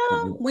LaToya,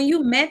 also, when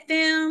you met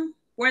them,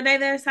 were they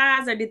their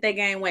size or did they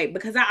gain weight?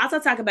 Because I also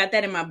talk about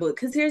that in my book.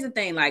 Because here's the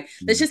thing, like,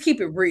 let's just keep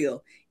it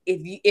real.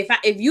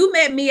 If you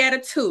met me at a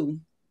 2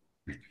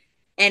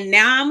 and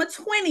now I'm a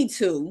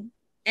 22,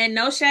 and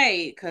no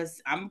shade,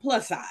 because I'm a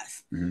plus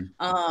size. Mhm.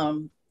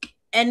 Um,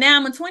 and now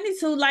I'm a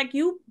 22, like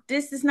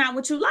this is not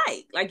what you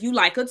like. Like you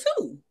like a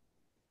 2.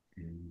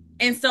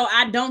 And so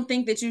I don't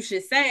think that you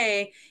should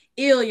say,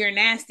 ill, you're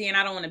nasty and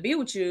I don't want to be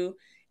with you.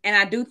 And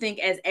I do think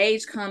as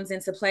age comes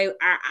into play,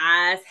 our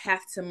eyes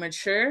have to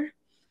mature.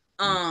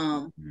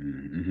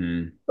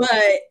 Mhm.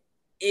 But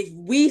if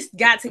we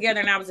got together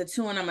and I was a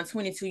 2 and I'm a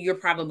 22, you're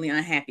probably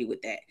unhappy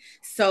with that.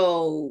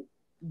 So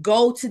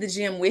go to the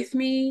gym with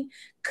me,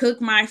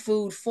 cook my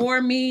food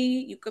for me,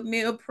 you could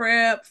meal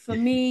prep for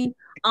me.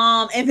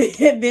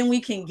 And then we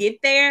can get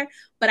there.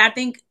 But I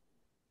think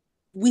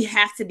we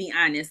have to be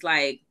honest.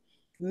 Like,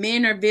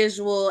 men are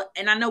visual,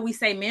 and I know we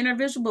say men are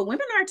visual, but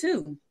women are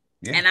too.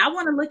 Yeah. And I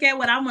want to look at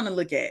what I want to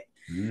look at.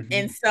 And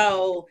Mhm.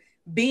 so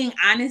being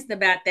honest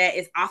about that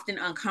is often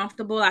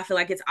uncomfortable. I feel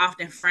like it's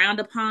often frowned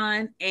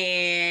upon,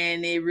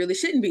 and it really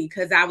shouldn't be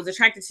because I was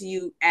attracted to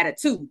you at a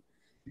 2.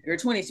 You're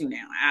 22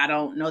 now. I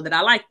don't know that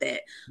I like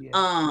that. Yeah.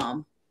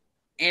 Um,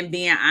 and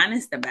being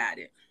honest about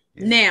it.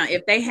 Yeah. Now,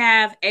 if they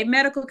have a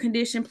medical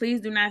condition,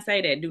 please do not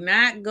say that. Do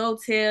not go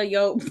tell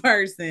your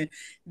person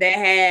that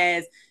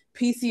has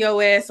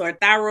PCOS or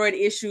thyroid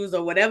issues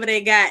or whatever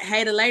they got.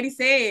 Hey, the lady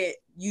said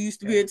you used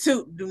to be Yeah. a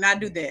 2. Do not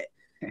do that.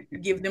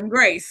 Give them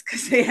grace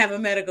because they have a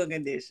medical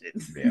condition.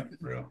 Yeah,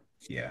 bro.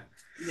 Yeah.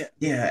 Yeah.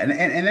 Yeah,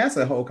 and that's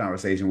a whole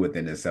conversation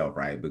within itself,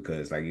 right?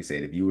 Because like you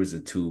said, if you was a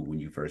 2 when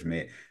you first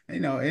met,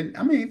 and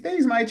I mean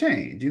things might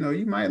change. You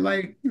might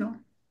like,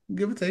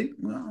 give or take.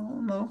 Well, I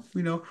don't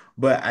know,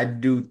 but I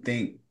do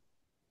think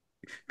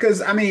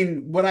because I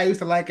mean what I used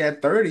to like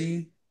at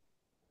 30,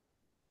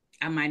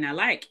 I might not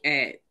like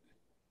it.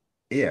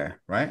 yeah,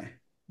 right?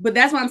 But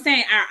that's what I'm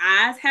saying.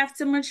 Our eyes have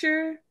to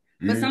mature,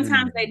 but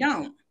sometimes they Mm,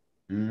 don't.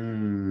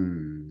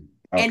 And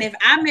okay. if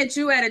I met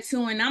you at a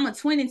 2 and I'm a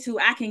 22,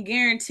 I can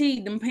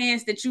guarantee them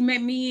pants that you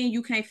met me in,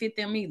 you can't fit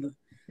them either.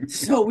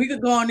 So we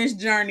could go on this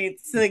journey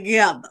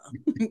together.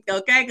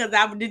 Okay? Because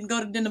I didn't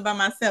go to dinner by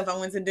myself. I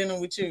went to dinner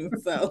with you.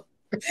 So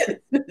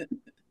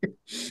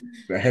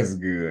That's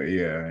good.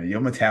 Yeah.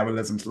 Your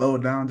metabolism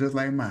slowed down just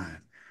like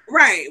mine.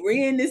 right,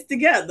 we're in this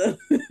together.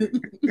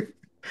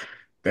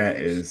 That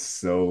is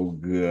so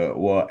good.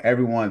 Well,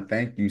 everyone,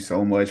 thank you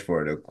so much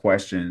for the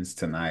questions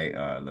tonight.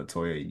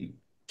 LaToya, you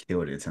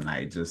killed it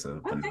tonight. Just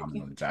a Oh, thank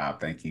you. phenomenal job.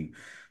 Thank you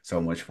so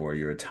much for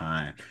your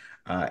time.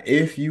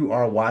 If you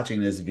are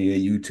watching this via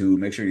YouTube,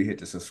 make sure you hit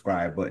the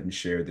subscribe button,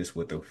 share this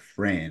with a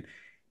friend.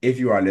 If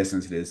you are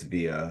listening to this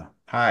via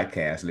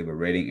podcast, leave a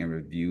rating and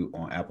review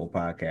on Apple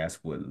Podcasts.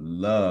 Would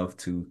love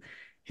to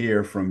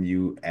hear from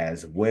you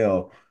as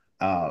well.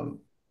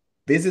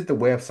 Visit the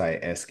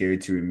website at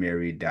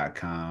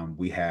scared2remarried.com.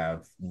 We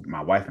have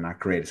my wife and I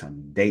created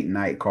some date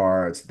night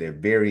cards. They're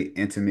very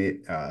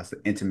intimate, it's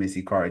an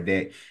intimacy card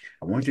deck.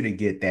 I want you to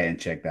get that and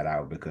check that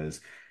out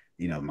because,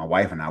 my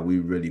wife and I, we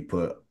really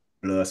put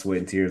blood, sweat,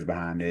 and tears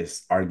behind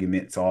this,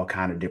 arguments, all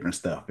kind of different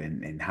stuff,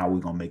 and how we're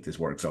gonna make this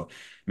work. So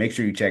make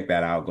sure you check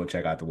that out. Go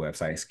check out the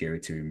website,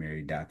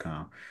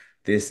 scared2remarried.com.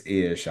 This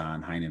is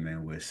Sean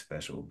Heineman with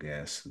special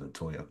guest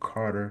LaToya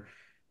Carter,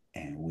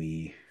 and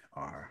we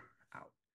are